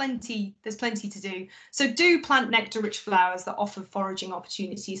 there's plenty to do. So do plant nectar-rich flowers that offer foraging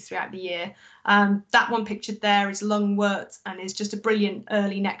opportunities throughout the year. That one pictured there is lungwort and is just a brilliant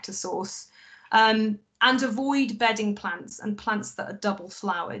early nectar source. And avoid bedding plants and plants that are double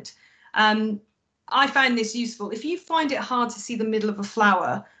flowered. I found this useful. If you find it hard to see the middle of a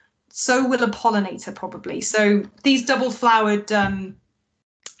flower, so will a pollinator probably. So these double flowered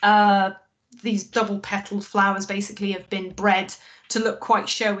these double petaled flowers basically have been bred to look quite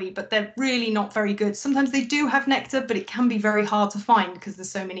showy, but they're really not very good. Sometimes they do have nectar, but it can be very hard to find because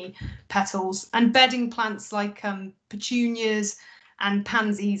there's so many petals. And bedding plants like petunias and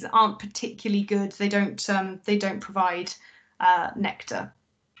pansies aren't particularly good. They don't provide nectar.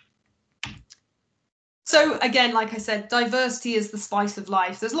 So again, like I said, diversity is the spice of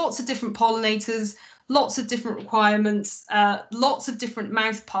life. There's lots of different pollinators, lots of different requirements, lots of different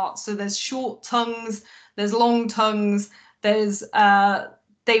mouth parts. So there's short tongues, there's long tongues, there's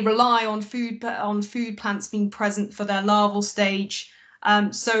they rely on food plants being present for their larval stage.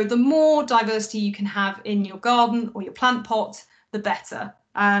 So the more diversity you can have in your garden or your plant pot, the better.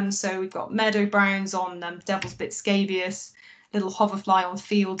 So we've got meadow browns on devil's bit scabious, little hoverfly on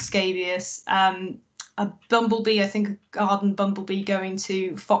field scabious, a bumblebee, I think a garden bumblebee going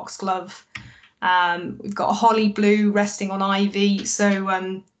to foxglove. We've got a holly blue resting on ivy,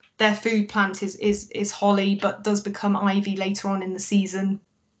 so their food plant is holly, but does become ivy later on in the season.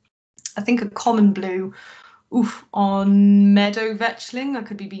 I think a common blue, on meadow vetchling. I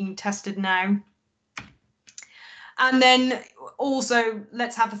could be being tested now. And then also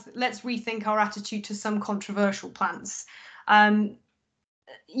let's rethink our attitude to some controversial plants.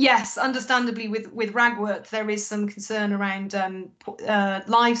 Yes, understandably, with ragwort there is some concern around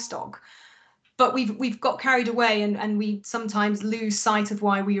livestock. But we've got carried away, and we sometimes lose sight of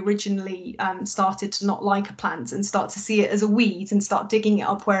why we originally started to not like a plant and start to see it as a weed and start digging it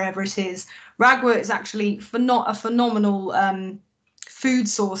up wherever it is. Ragwort is actually a phenomenal food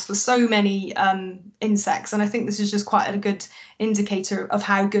source for so many insects, and I think this is just quite a good indicator of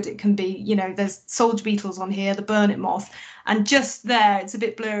how good it can be. You know, there's soldier beetles on here, the burnet moth, and just there, it's a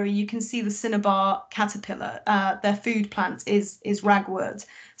bit blurry, you can see the cinnabar caterpillar. Their food plant is ragwort.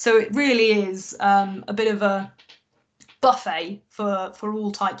 So it really is a bit of a buffet for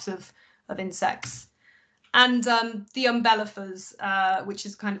all types of insects. And the umbellifers, which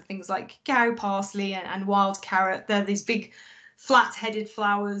is kind of things like cow parsley and wild carrot. They're these big flat-headed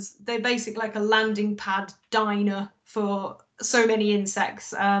flowers. They're basically like a landing pad diner for so many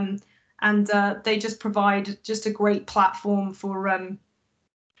insects. And they just provide just a great platform for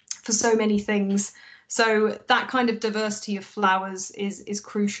so many things. So that kind of diversity of flowers is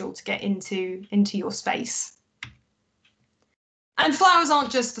crucial to get into your space. And flowers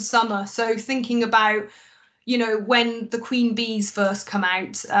aren't just for summer. So thinking about, you know, when the queen bees first come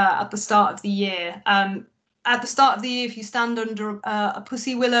out at the start of the year. At the start of the year, if you stand under a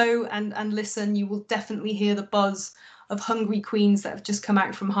pussy willow and listen, you will definitely hear the buzz of hungry queens that have just come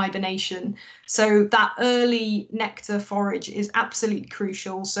out from hibernation. So that early nectar forage is absolutely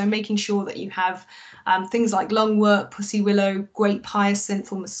crucial. So making sure that you have things like lungwort, pussy willow, grape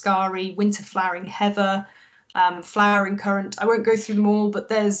hyacinth or muscari, winter flowering heather, flowering currant. I won't go through them all, but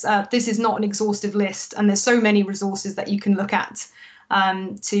there's this is not an exhaustive list, and there's so many resources that you can look at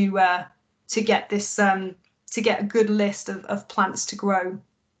to get this to get a good list of plants to grow.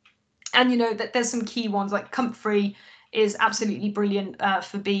 And you know that there's some key ones like comfrey is absolutely brilliant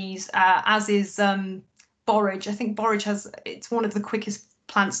for bees, as is borage. I think borage it's one of the quickest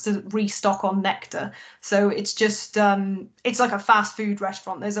plants to restock on nectar. So it's just it's like a fast food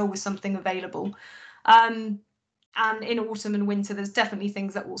restaurant. There's always something available. And in autumn and winter, there's definitely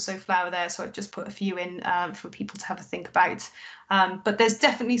things that also flower there. So I've just put a few in for people to have a think about. But there's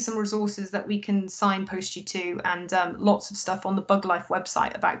definitely some resources that we can signpost you to, and lots of stuff on the Bug Life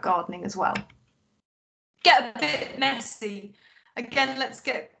website about gardening as well. Get a bit messy. Again, let's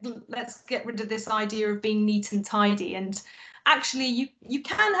get rid of this idea of being neat and tidy. And actually, you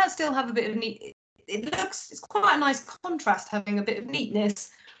can still have a bit of neat. It's quite a nice contrast having a bit of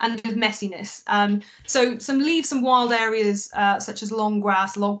neatness and with messiness. So leave some wild areas such as long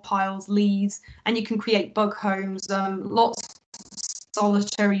grass, log piles, leaves, and you can create bug homes. Lots of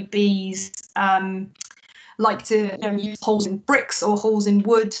solitary bees like to use holes in bricks or holes in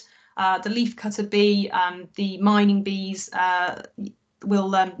wood. The leafcutter bee, the mining bees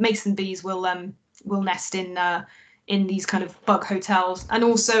mason bees will nest in these kind of bug hotels. And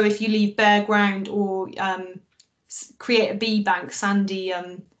also, if you leave bare ground or create a bee bank, sandy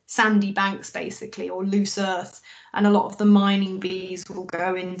banks basically, or loose earth, and a lot of the mining bees will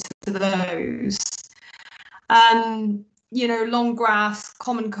go into those. Long grass,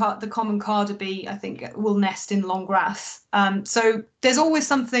 the common carder bee, I think, will nest in long grass. So there's always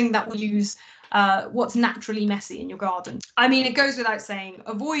something that will use what's naturally messy in your garden. I mean, it goes without saying,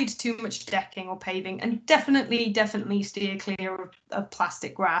 avoid too much decking or paving, and definitely steer clear of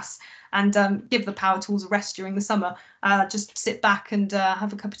plastic grass, and give the power tools a rest during the summer. Just sit back and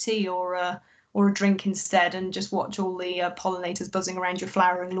have a cup of tea or a drink instead, and just watch all the pollinators buzzing around your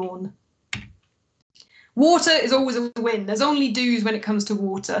flowering lawn. Water is always a win. There's only do's when it comes to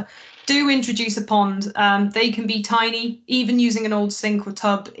water. Do introduce a pond. They can be tiny. Even using an old sink or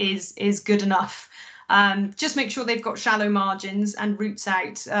tub is good enough. Just make sure they've got shallow margins and roots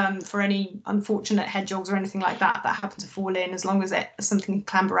out for any unfortunate hedgehogs or anything like that happen to fall in. As long as something can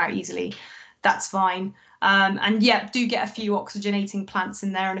clamber out easily, that's fine. And yeah, do get a few oxygenating plants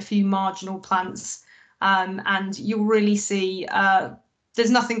in there and a few marginal plants, and you'll really see there's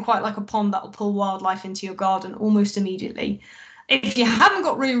nothing quite like a pond that will pull wildlife into your garden almost immediately. If you haven't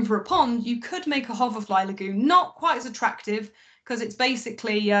got room for a pond, you could make a hoverfly lagoon. Not quite as attractive, because it's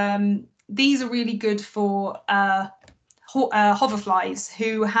basically, these are really good for hoverflies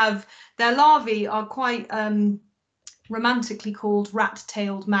who have, their larvae are quite romantically called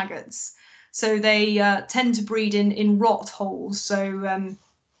rat-tailed maggots. So they tend to breed in rot holes. So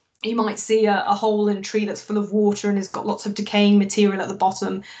you might see a hole in a tree that's full of water and has got lots of decaying material at the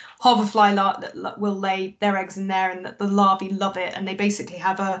bottom. Hoverfly will lay their eggs in there, and the larvae love it. And they basically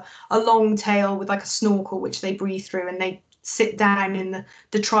have a long tail with like a snorkel, which they breathe through, and they sit down in the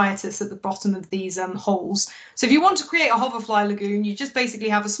detritus at the bottom of these holes. So if you want to create a hoverfly lagoon, you just basically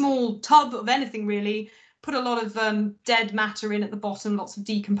have a small tub of anything really, put a lot of dead matter in at the bottom, lots of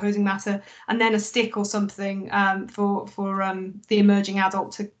decomposing matter, and then a stick or something for the emerging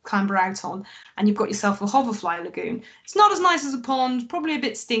adult to clamber out on, and you've got yourself a hoverfly lagoon. It's not as nice as a pond, probably a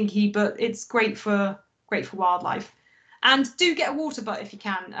bit stinky, but it's great for wildlife. And do get a water butt if you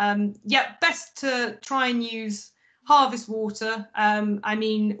can. Yeah, best to try and use harvest water. I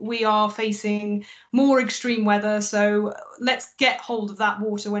mean, we are facing more extreme weather, so let's get hold of that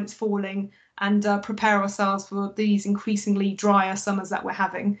water when it's falling, and prepare ourselves for these increasingly drier summers that we're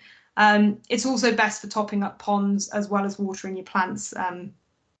having. It's also best for topping up ponds as well as watering your plants.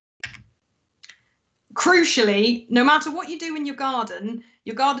 Crucially, no matter what you do in your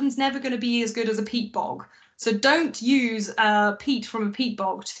garden's never going to be as good as a peat bog. So don't use peat from a peat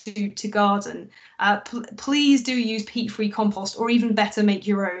bog to garden. Please do use peat-free compost, or even better, make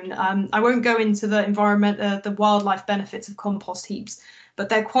your own. I won't go into the wildlife benefits of compost heaps, but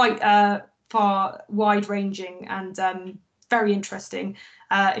they're quite far wide-ranging and very interesting.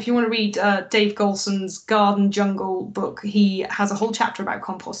 If you want to read Dave Golson's Garden Jungle book, he has a whole chapter about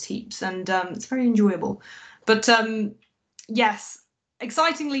compost heaps, and it's very enjoyable. But yes,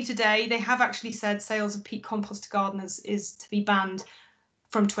 excitingly today, they have actually said sales of peat compost to gardeners is to be banned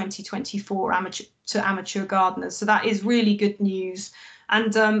from 2024 to amateur gardeners. So that is really good news.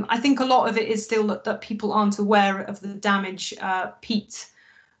 And I think a lot of it is still that people aren't aware of the damage peat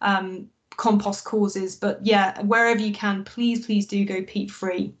compost causes. But yeah, wherever you can, please do go peat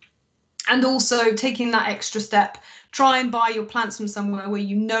free. And also taking that extra step, try and buy your plants from somewhere where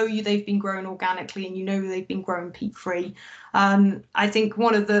they've been grown organically and they've been grown peat free. I think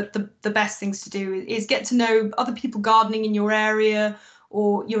one of the best things to do is get to know other people gardening in your area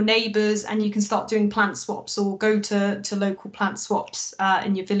or your neighbours, and you can start doing plant swaps, or go to local plant swaps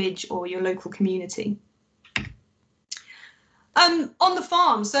in your village or your local community. On the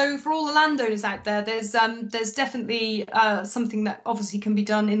farm, so for all the landowners out there, there's definitely something that obviously can be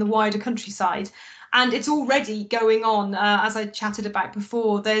done in the wider countryside, and it's already going on. As I chatted about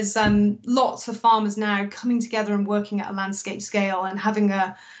before, there's lots of farmers now coming together and working at a landscape scale and having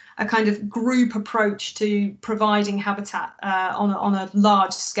a kind of group approach to providing habitat on a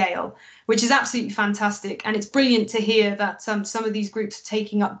large scale, which is absolutely fantastic. And it's brilliant to hear that some of these groups are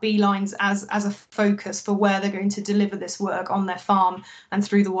taking up beelines as a focus for where they're going to deliver this work on their farm and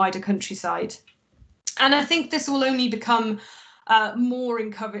through the wider countryside. And I think this will only become more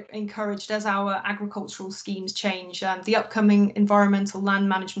encouraged as our agricultural schemes change. The upcoming environmental land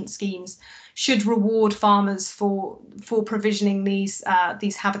management schemes should reward farmers for provisioning these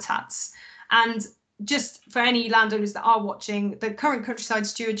habitats. And just for any landowners that are watching, the current countryside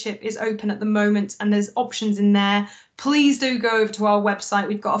stewardship is open at the moment and there's options in there. Please do go over to our website.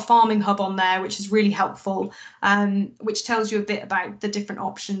 We've got a farming hub on there, which is really helpful, which tells you a bit about the different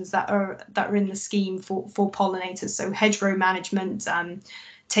options that are in the scheme for pollinators. So hedgerow management,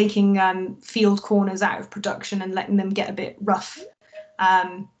 taking field corners out of production and letting them get a bit rough.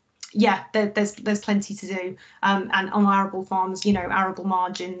 Yeah, there's plenty to do, and on arable farms, you know, arable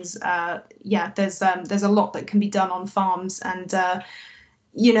margins. Yeah, there's a lot that can be done on farms, and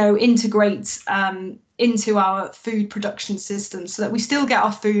you know, integrate into our food production system so that we still get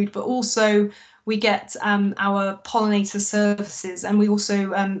our food, but also we get our pollinator services, and we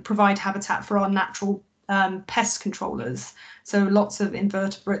also provide habitat for our natural pest controllers. So lots of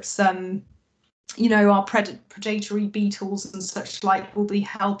invertebrates. You know, our predatory beetles and such like will be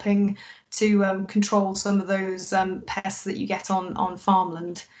helping to control some of those pests that you get on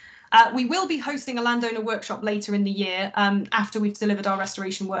farmland. We will be hosting a landowner workshop later in the year after we've delivered our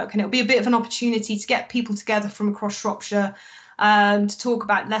restoration work, and it'll be a bit of an opportunity to get people together from across Shropshire to talk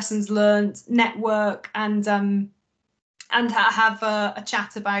about lessons learned, network, and have a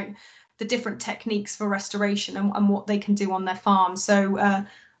chat about the different techniques for restoration and what they can do on their farm. So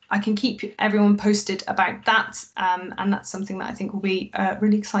I can keep everyone posted about that, and that's something that I think will be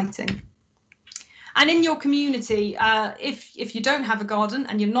really exciting. And in your community, if you don't have a garden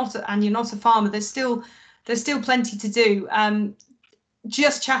and you're not a farmer, there's still plenty to do.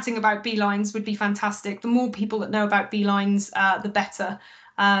 Just chatting about beelines would be fantastic. The more people that know about beelines, the better.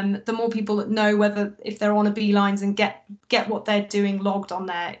 The more people that know if they're on a beelines and get what they're doing logged on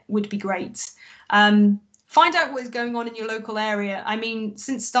there would be great. Find out what is going on in your local area. I mean,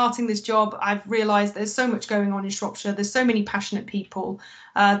 since starting this job, I've realised there's so much going on in Shropshire. There's so many passionate people.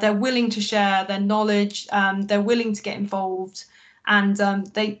 They're willing to share their knowledge. They're willing to get involved, and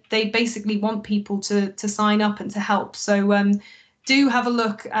they basically want people to sign up and to help. So do have a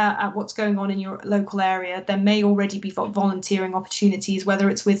look at what's going on in your local area. There may already be volunteering opportunities, whether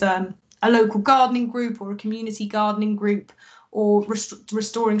it's with a local gardening group or a community gardening group, or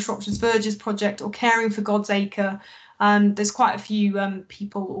restoring Shropshire's Verges project, or caring for God's Acre. There's quite a few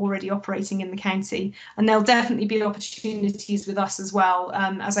people already operating in the county, and there'll definitely be opportunities with us as well,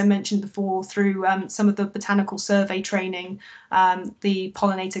 as I mentioned before, through some of the botanical survey training, the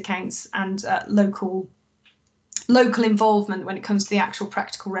pollinator counts, and local involvement when it comes to the actual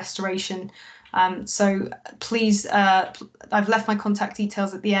practical restoration. So please, I've left my contact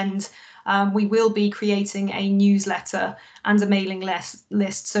details at the end. We will be creating a newsletter and a mailing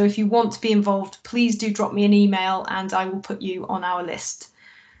list. So if you want to be involved, please do drop me an email and I will put you on our list.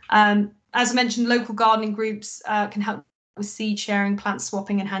 As I mentioned, local gardening groups can help with seed sharing, plant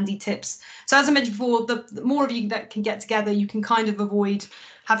swapping, and handy tips. So as I mentioned before, the more of you that can get together, you can kind of avoid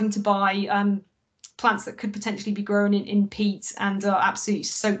having to buy plants that could potentially be grown in peat and are absolutely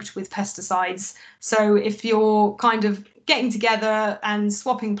soaked with pesticides. So if you're kind of getting together and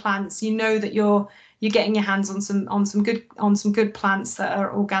swapping plants, you know that you're getting your hands on some good plants that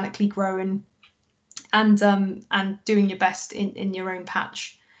are organically grown, and doing your best in your own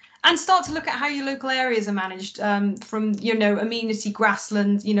patch. And start to look at how your local areas are managed, from, you know, amenity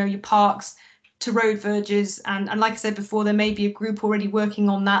grassland, you know, your parks, to road verges, and like I said before, there may be a group already working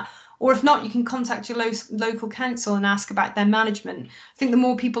on that. Or if not, you can contact your local council and ask about their management. I think the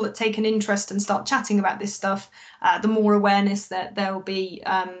more people that take an interest and start chatting about this stuff, the more awareness that there will be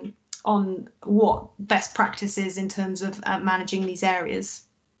on what best practice is in terms of managing these areas.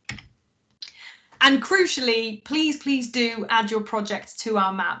 And crucially, please do add your project to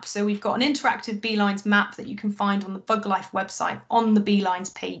our map. So we've got an interactive beelines map that you can find on the Bug Life website on the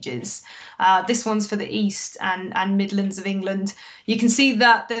beelines pages. This one's for the East and Midlands of England. You can see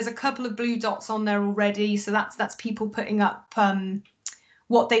that there's a couple of blue dots on there already. So that's people putting up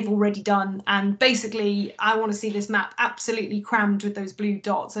what they've already done. And basically, I want to see this map absolutely crammed with those blue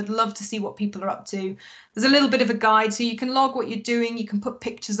dots. I'd love to see what people are up to. There's a little bit of a guide, so you can log what you're doing. You can put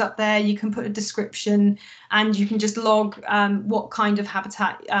pictures up there, you can put a description, and you can just log what kind of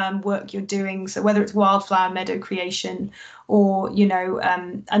habitat work you're doing. So whether it's wildflower meadow creation, or, you know,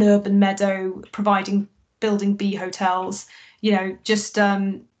 an urban meadow building bee hotels, you know, just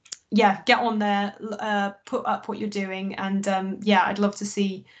yeah, get on there, put up what you're doing, and yeah, I'd love to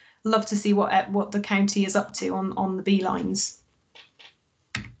see what the county is up to on the beelines.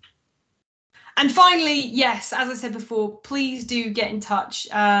 And finally, yes, as I said before, please do get in touch.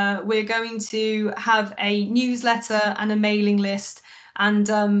 We're going to have a newsletter and a mailing list,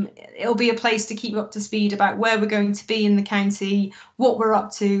 and it'll be a place to keep up to speed about where we're going to be in the county, what we're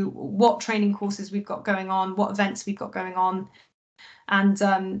up to, what training courses we've got going on, what events we've got going on, and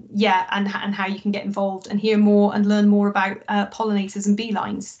yeah, and how you can get involved and hear more and learn more about pollinators and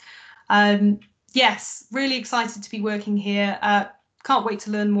beelines. Yes, really excited to be working here. Can't wait to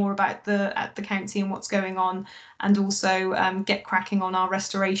learn more about the county and what's going on, and also get cracking on our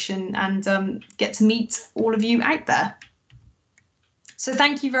restoration and get to meet all of you out there. So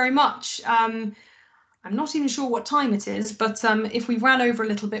thank you very much. I'm not even sure what time it is, but if we ran over a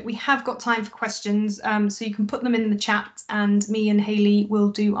little bit, we have got time for questions, so you can put them in the chat and me and Hayley will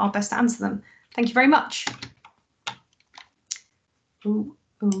do our best to answer them. Thank you very much. Ooh,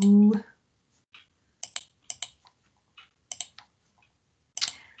 ooh.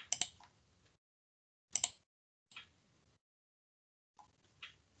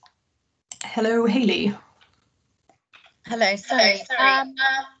 Hello, Hayley. Hello, sorry.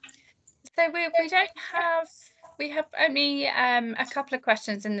 So we don't have, we have only a couple of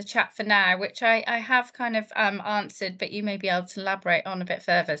questions in the chat for now, which I have kind of answered, but you may be able to elaborate on a bit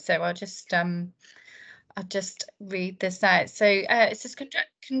further. So I'll just read this out. So it says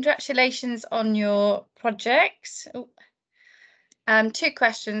congratulations on your project. Oh. Two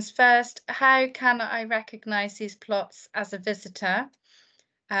questions. First, how can I recognise these plots as a visitor?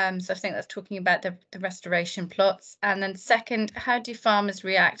 So I think that's talking about the restoration plots. And then second, how do farmers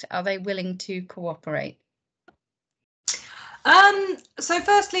react? Are they willing to cooperate? So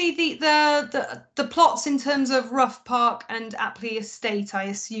firstly, the plots in terms of Rough Park and Apley Estate, I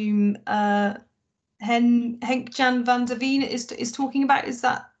assume Henk Jan van der Veen is talking about. Is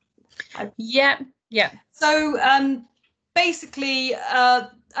that? Yeah. So basically,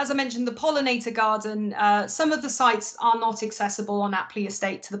 as I mentioned, the Pollinator garden, some of the sites are not accessible on Apley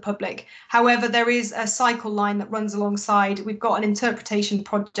Estate to the public. However, there is a cycle line that runs alongside. We've got an interpretation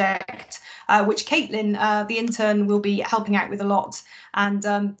project, which Caitlin, the intern, will be helping out with a lot. And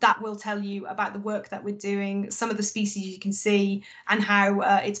that will tell you about the work that we're doing, some of the species you can see, and how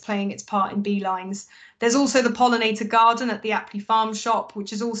it's playing its part in beelines. There's also the Pollinator garden at the Apley Farm Shop,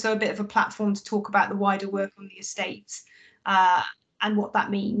 which is also a bit of a platform to talk about the wider work on the estate. And what that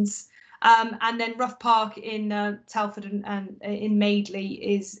means. And then Rough Park in Telford and in Madeley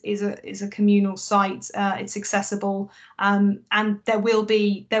is a communal site. It's accessible, and there will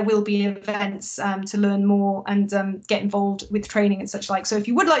be events to learn more and get involved with training and such like. So if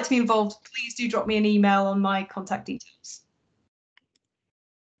you would like to be involved, please do drop me an email on my contact details.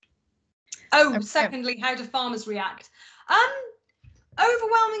 Oh, okay. Secondly, how do farmers react?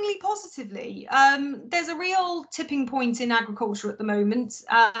 Overwhelmingly positively. There's a real tipping point in agriculture at the moment.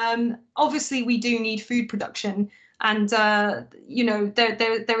 Obviously, we do need food production, and you know,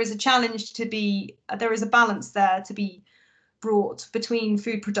 there is a challenge to be. There is a balance there to be brought between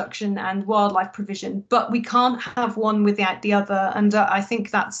food production and wildlife provision, but we can't have one without the other. And I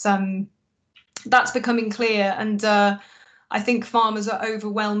think that's becoming clear. And I think farmers are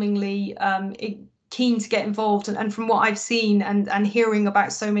overwhelmingly keen to get involved, and from what I've seen and hearing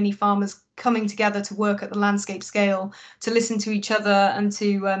about so many farmers coming together to work at the landscape scale, to listen to each other and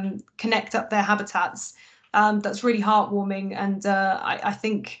to connect up their habitats, that's really heartwarming. And I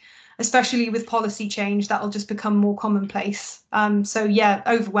think, especially with policy change, that'll just become more commonplace. So yeah,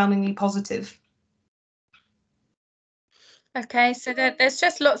 overwhelmingly positive. Okay, so there's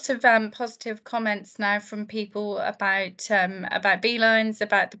just lots of positive comments now from people about beelines,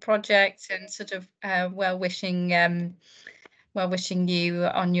 about the project, and sort of well wishing you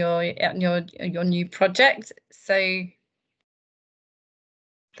on your new project. So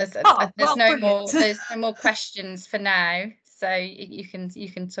there's no more questions for now. So you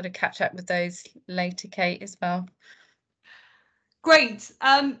can sort of catch up with those later, Kate, as well. Great.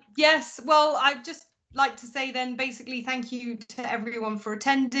 Yes. Well, I've just like to say then basically thank you to everyone for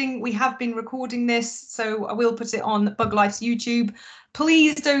attending. We have been recording this, so I will put it on Bug Life's YouTube.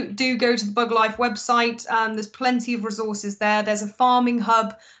 Please do go to the Bug Life website. There's plenty of resources there. There's a farming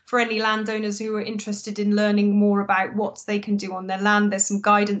hub for any landowners who are interested in learning more about what they can do on their land. There's some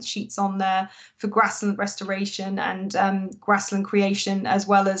guidance sheets on there for grassland restoration and grassland creation, as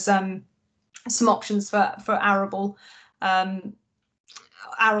well as some options for arable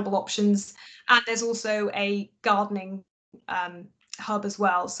options. And there's also a gardening hub as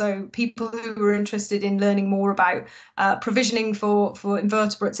well. So people who are interested in learning more about provisioning for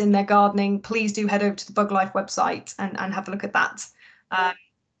invertebrates in their gardening, please do head over to the Bug Life website and have a look at that.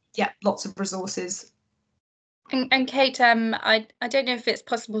 Yeah, lots of resources. And Kate, I don't know if it's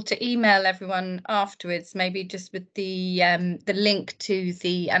possible to email everyone afterwards, maybe just with the link to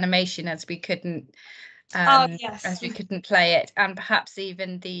the animation, as we couldn't Yes, as we couldn't play it, and perhaps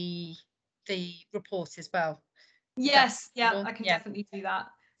even the report as well. yes, yeah, I can Yeah. definitely do that.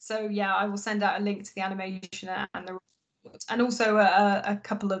 So yeah, I will send out a link to the animation and the report, and also a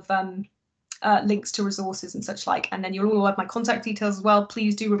couple of links to resources and such like. And then you'll all have my contact details as well.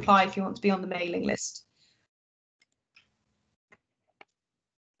 Please do reply if you want to be on the mailing list.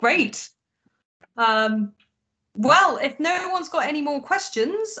 Great. Well, if no one's got any more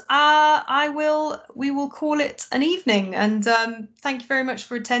questions, we will call it an evening. And thank you very much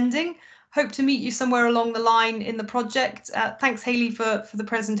for attending. Hope to meet you somewhere along the line in the project. Thanks, Hayley, for the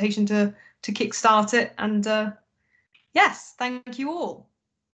presentation to kickstart it. And yes, thank you all.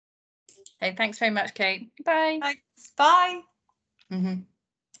 Okay, thanks very much, Kate. Bye. Thanks. Bye. Mm-hmm.